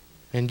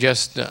 and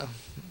just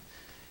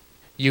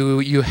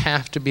you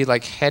have to be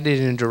like headed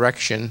in a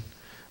direction.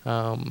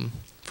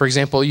 For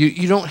example,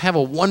 you don't have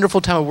a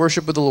wonderful time of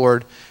worship with the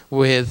Lord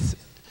with,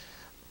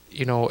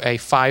 a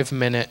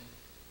 5-minute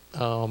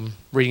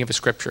reading of a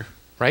scripture,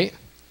 right?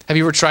 Have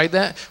you ever tried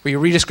that? Where you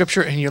read a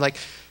scripture and you're like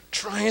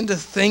trying to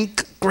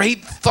think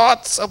great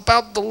thoughts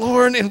about the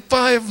Lord in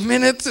 5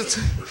 minutes.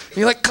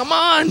 You're like, come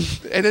on.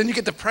 And then you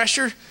get the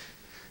pressure.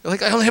 You're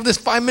like, I only have this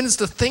 5 minutes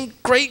to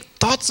think great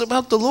thoughts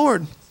about the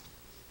Lord.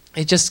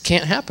 It just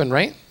can't happen,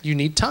 right? You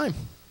need time.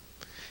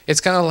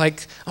 It's kind of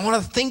like, I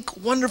want to think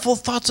wonderful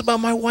thoughts about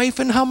my wife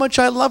and how much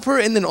I love her,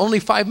 and then only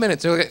 5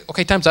 minutes.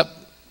 Okay, time's up.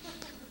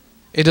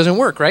 It doesn't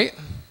work, right?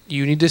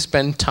 You need to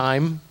spend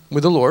time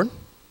with the Lord.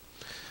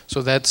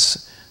 So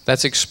that's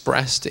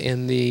expressed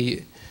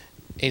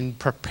in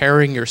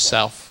preparing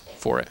yourself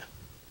for it.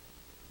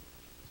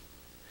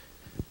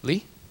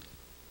 Lee?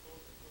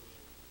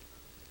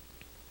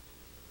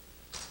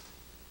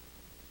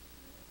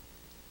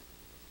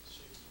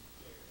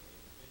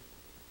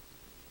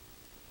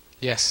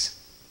 Yes.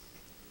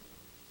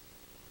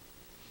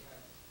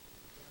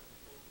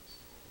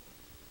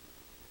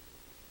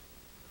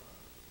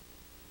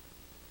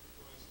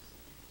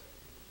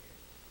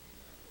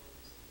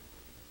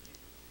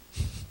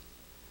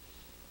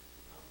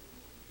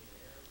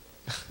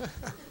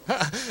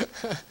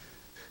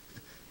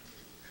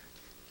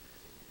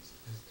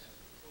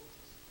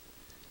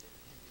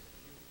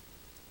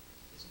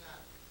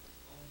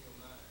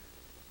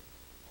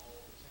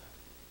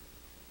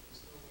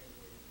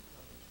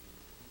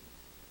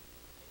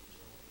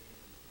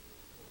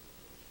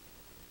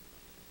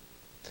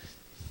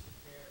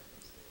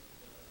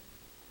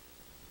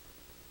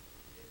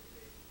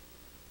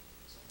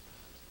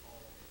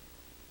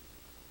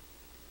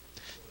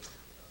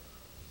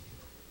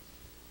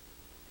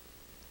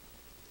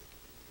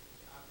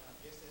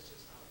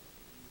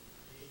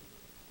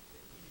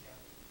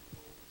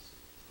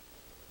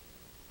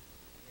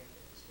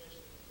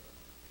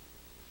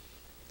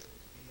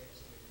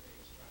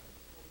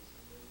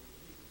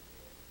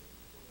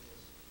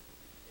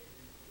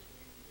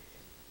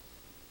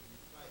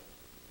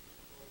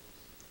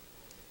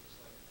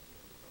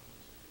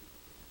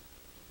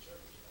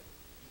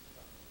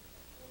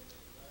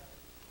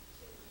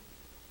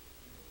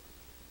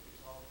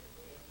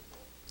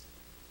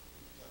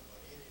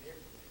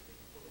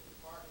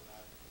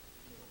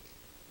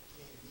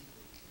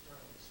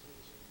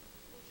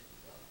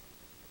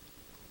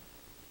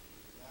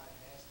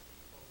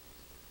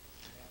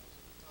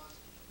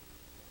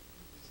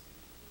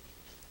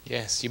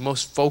 Yes, you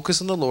must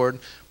focus on the Lord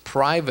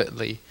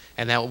privately,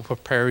 and that will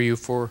prepare you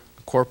for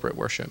corporate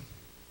worship.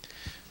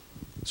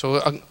 So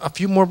a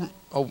few more.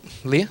 Oh,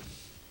 Leah?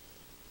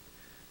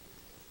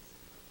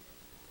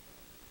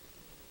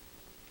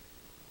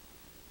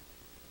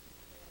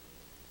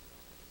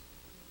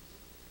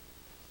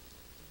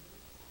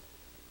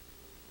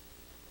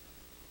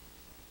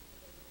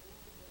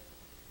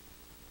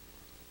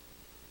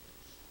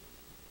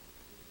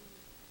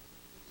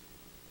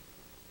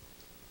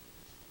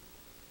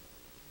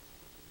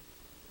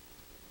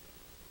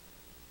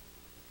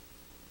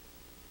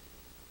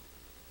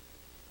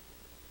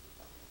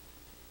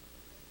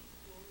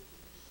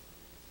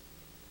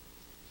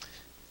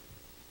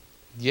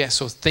 Yeah,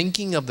 so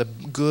thinking of the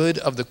good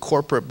of the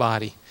corporate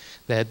body,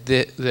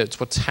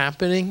 that's what's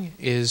happening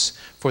is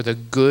for the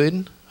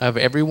good of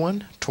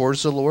everyone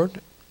towards the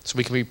Lord. So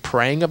we can be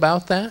praying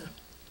about that.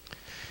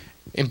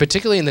 And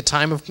particularly in the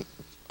time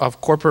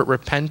of corporate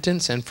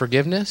repentance and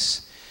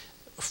forgiveness,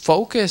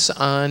 focus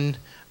on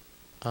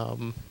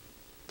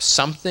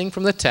something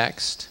from the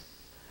text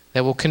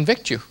that will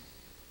convict you.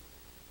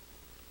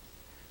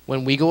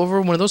 When we go over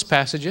one of those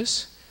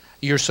passages,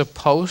 you're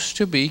supposed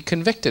to be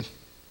convicted.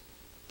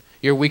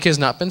 Your week has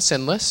not been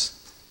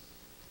sinless.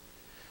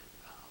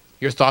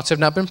 Your thoughts have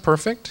not been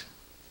perfect.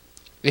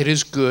 It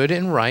is good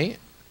and right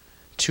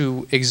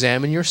to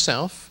examine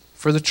yourself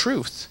for the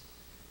truth.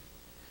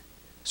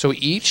 So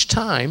each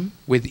time,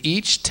 with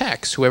each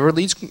text, whoever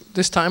leads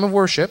this time of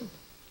worship,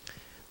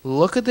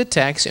 look at the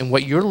text, and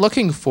what you're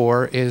looking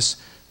for is,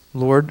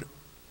 Lord,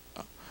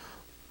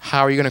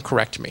 how are you going to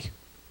correct me?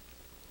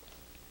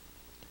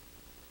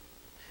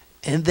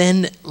 And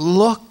then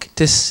look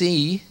to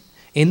see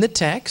in the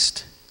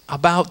text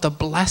about the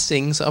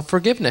blessings of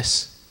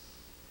forgiveness.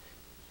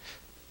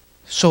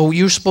 So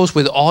you're supposed,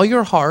 with all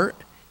your heart,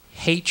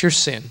 hate your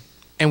sin.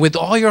 And with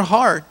all your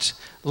heart,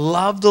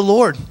 love the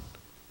Lord.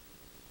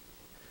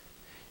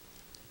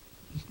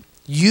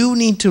 You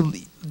need to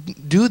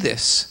do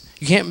this.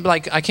 You can't,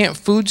 like, I can't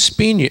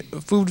feed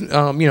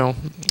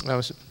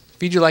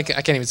you like,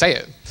 I can't even say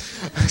it.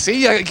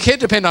 See, you can't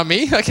depend on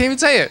me. I can't even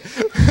say it.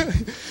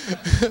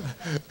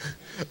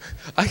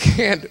 I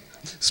can't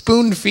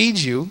spoon feed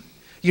you,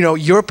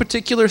 your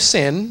particular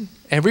sin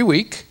every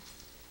week.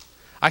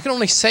 I can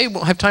only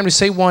have time to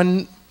say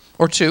one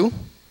or two,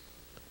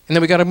 and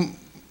then we got to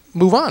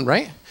move on,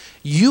 right?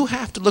 You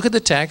have to look at the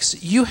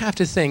text. You have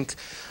to think,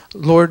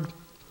 Lord,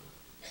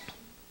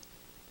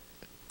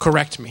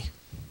 correct me.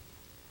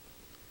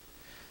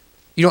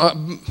 You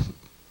know,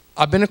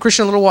 I've been a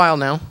Christian a little while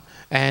now,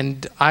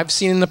 and I've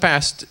seen in the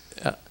past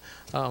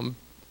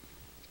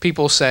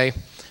people say,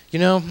 you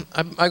know,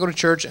 I go to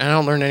church and I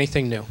don't learn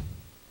anything new.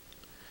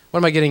 What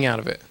am I getting out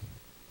of it?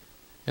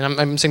 And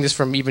I'm saying this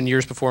from even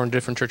years before in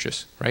different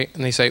churches, right?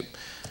 And they say,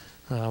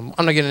 I'm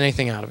not getting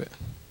anything out of it.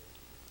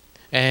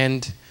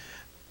 And,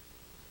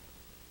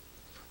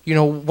 you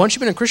know, once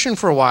you've been a Christian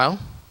for a while,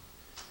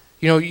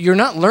 you know, you're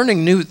not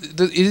learning new, it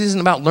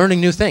isn't about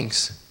learning new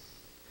things.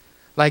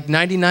 Like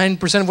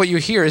 99% of what you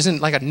hear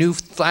isn't like a new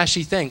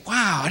flashy thing.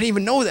 Wow, I didn't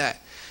even know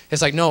that.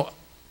 It's like, no,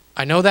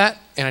 I know that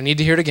and I need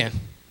to hear it again.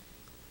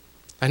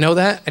 I know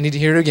that, I need to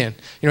hear it again.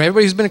 You know,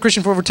 everybody who's been a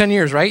Christian for over 10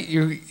 years, right?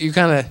 You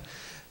kind of,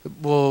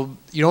 well,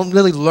 you don't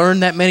really learn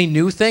that many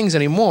new things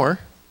anymore.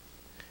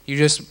 You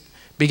just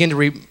begin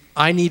to,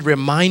 I need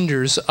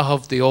reminders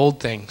of the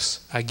old things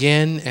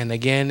again and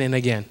again and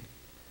again.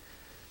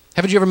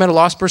 Haven't you ever met a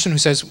lost person who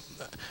says,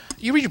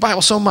 you read your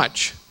Bible so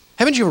much.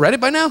 Haven't you read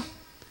it by now?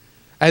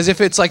 As if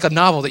it's like a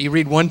novel that you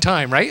read one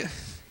time, right?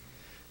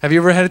 Have you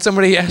ever had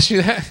somebody ask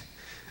you that?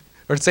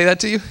 Or say that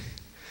to you?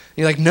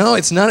 You're like, no,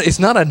 it's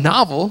not a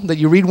novel that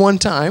you read one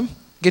time,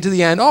 get to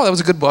the end, oh, that was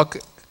a good book,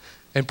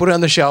 and put it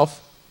on the shelf.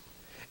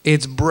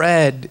 It's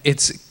bread,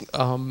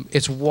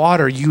 it's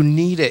water, you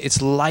need it, it's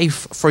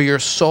life for your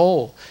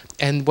soul.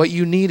 And what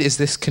you need is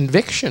this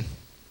conviction.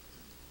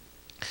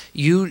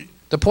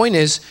 The point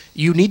is,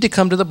 you need to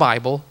come to the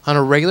Bible on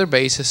a regular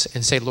basis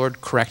and say,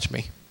 Lord, correct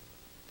me.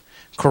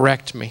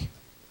 Correct me.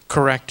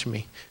 Correct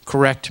me.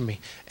 Correct me.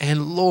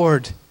 And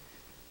Lord,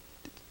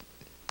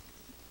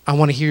 I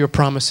want to hear your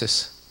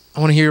promises. I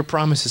want to hear your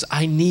promises.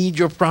 I need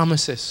your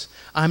promises.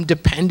 I'm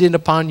dependent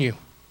upon you.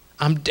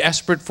 I'm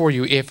desperate for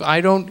you. If I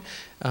don't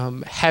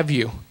have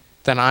you,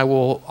 then I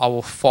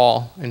will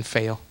fall and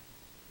fail.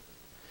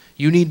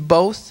 You need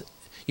both.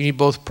 You need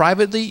both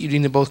privately. You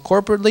need both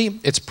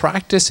corporately. It's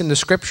practiced in the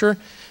Scripture.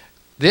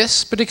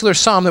 This particular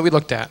psalm that we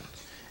looked at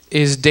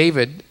is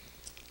David,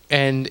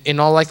 and in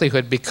all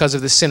likelihood, because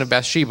of the sin of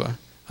Bathsheba,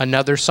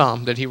 another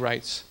psalm that he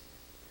writes.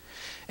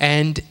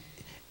 And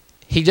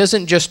he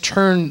doesn't just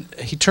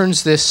he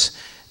turns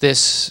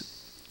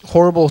this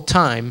horrible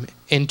time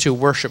into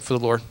worship for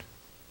the Lord.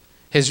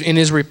 In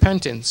his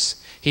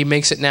repentance, he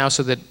makes it now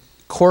so that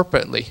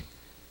corporately,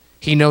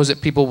 he knows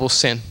that people will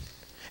sin.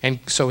 And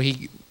so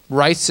he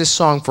writes this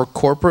song for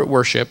corporate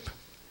worship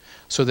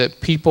so that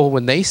people,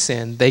 when they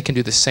sin, they can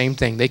do the same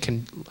thing. They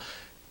can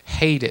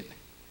hate it,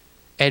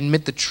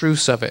 admit the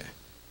truths of it,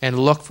 and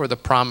look for the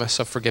promise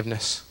of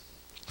forgiveness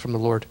from the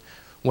Lord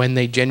when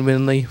they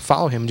genuinely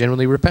follow him,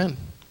 genuinely repent.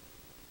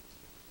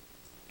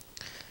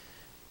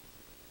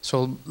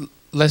 So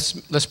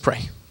let's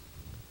pray.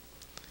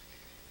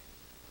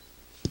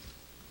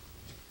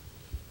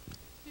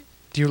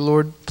 Dear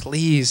Lord,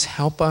 please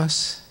help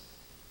us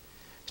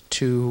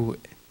to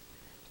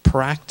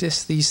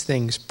practice these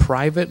things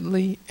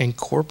privately and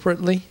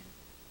corporately.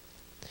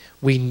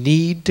 We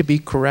need to be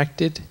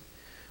corrected.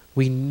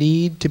 We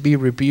need to be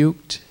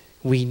rebuked.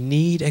 We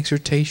need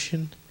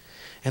exhortation.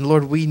 And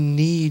Lord, we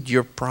need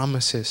your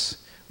promises.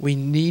 We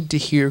need to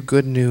hear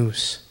good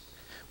news.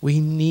 We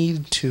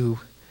need to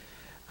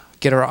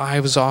get our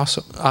eyes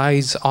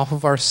off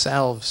of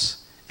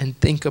ourselves and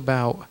think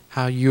about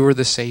how you're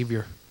the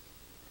Savior.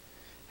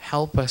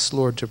 Help us,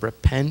 Lord, to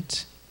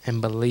repent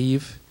and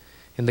believe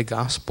in the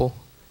gospel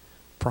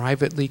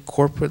privately,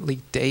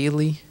 corporately,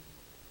 daily.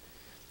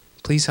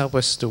 Please help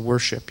us to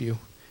worship you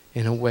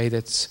in a way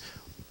that's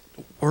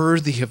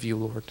worthy of you,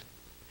 Lord.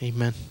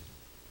 Amen.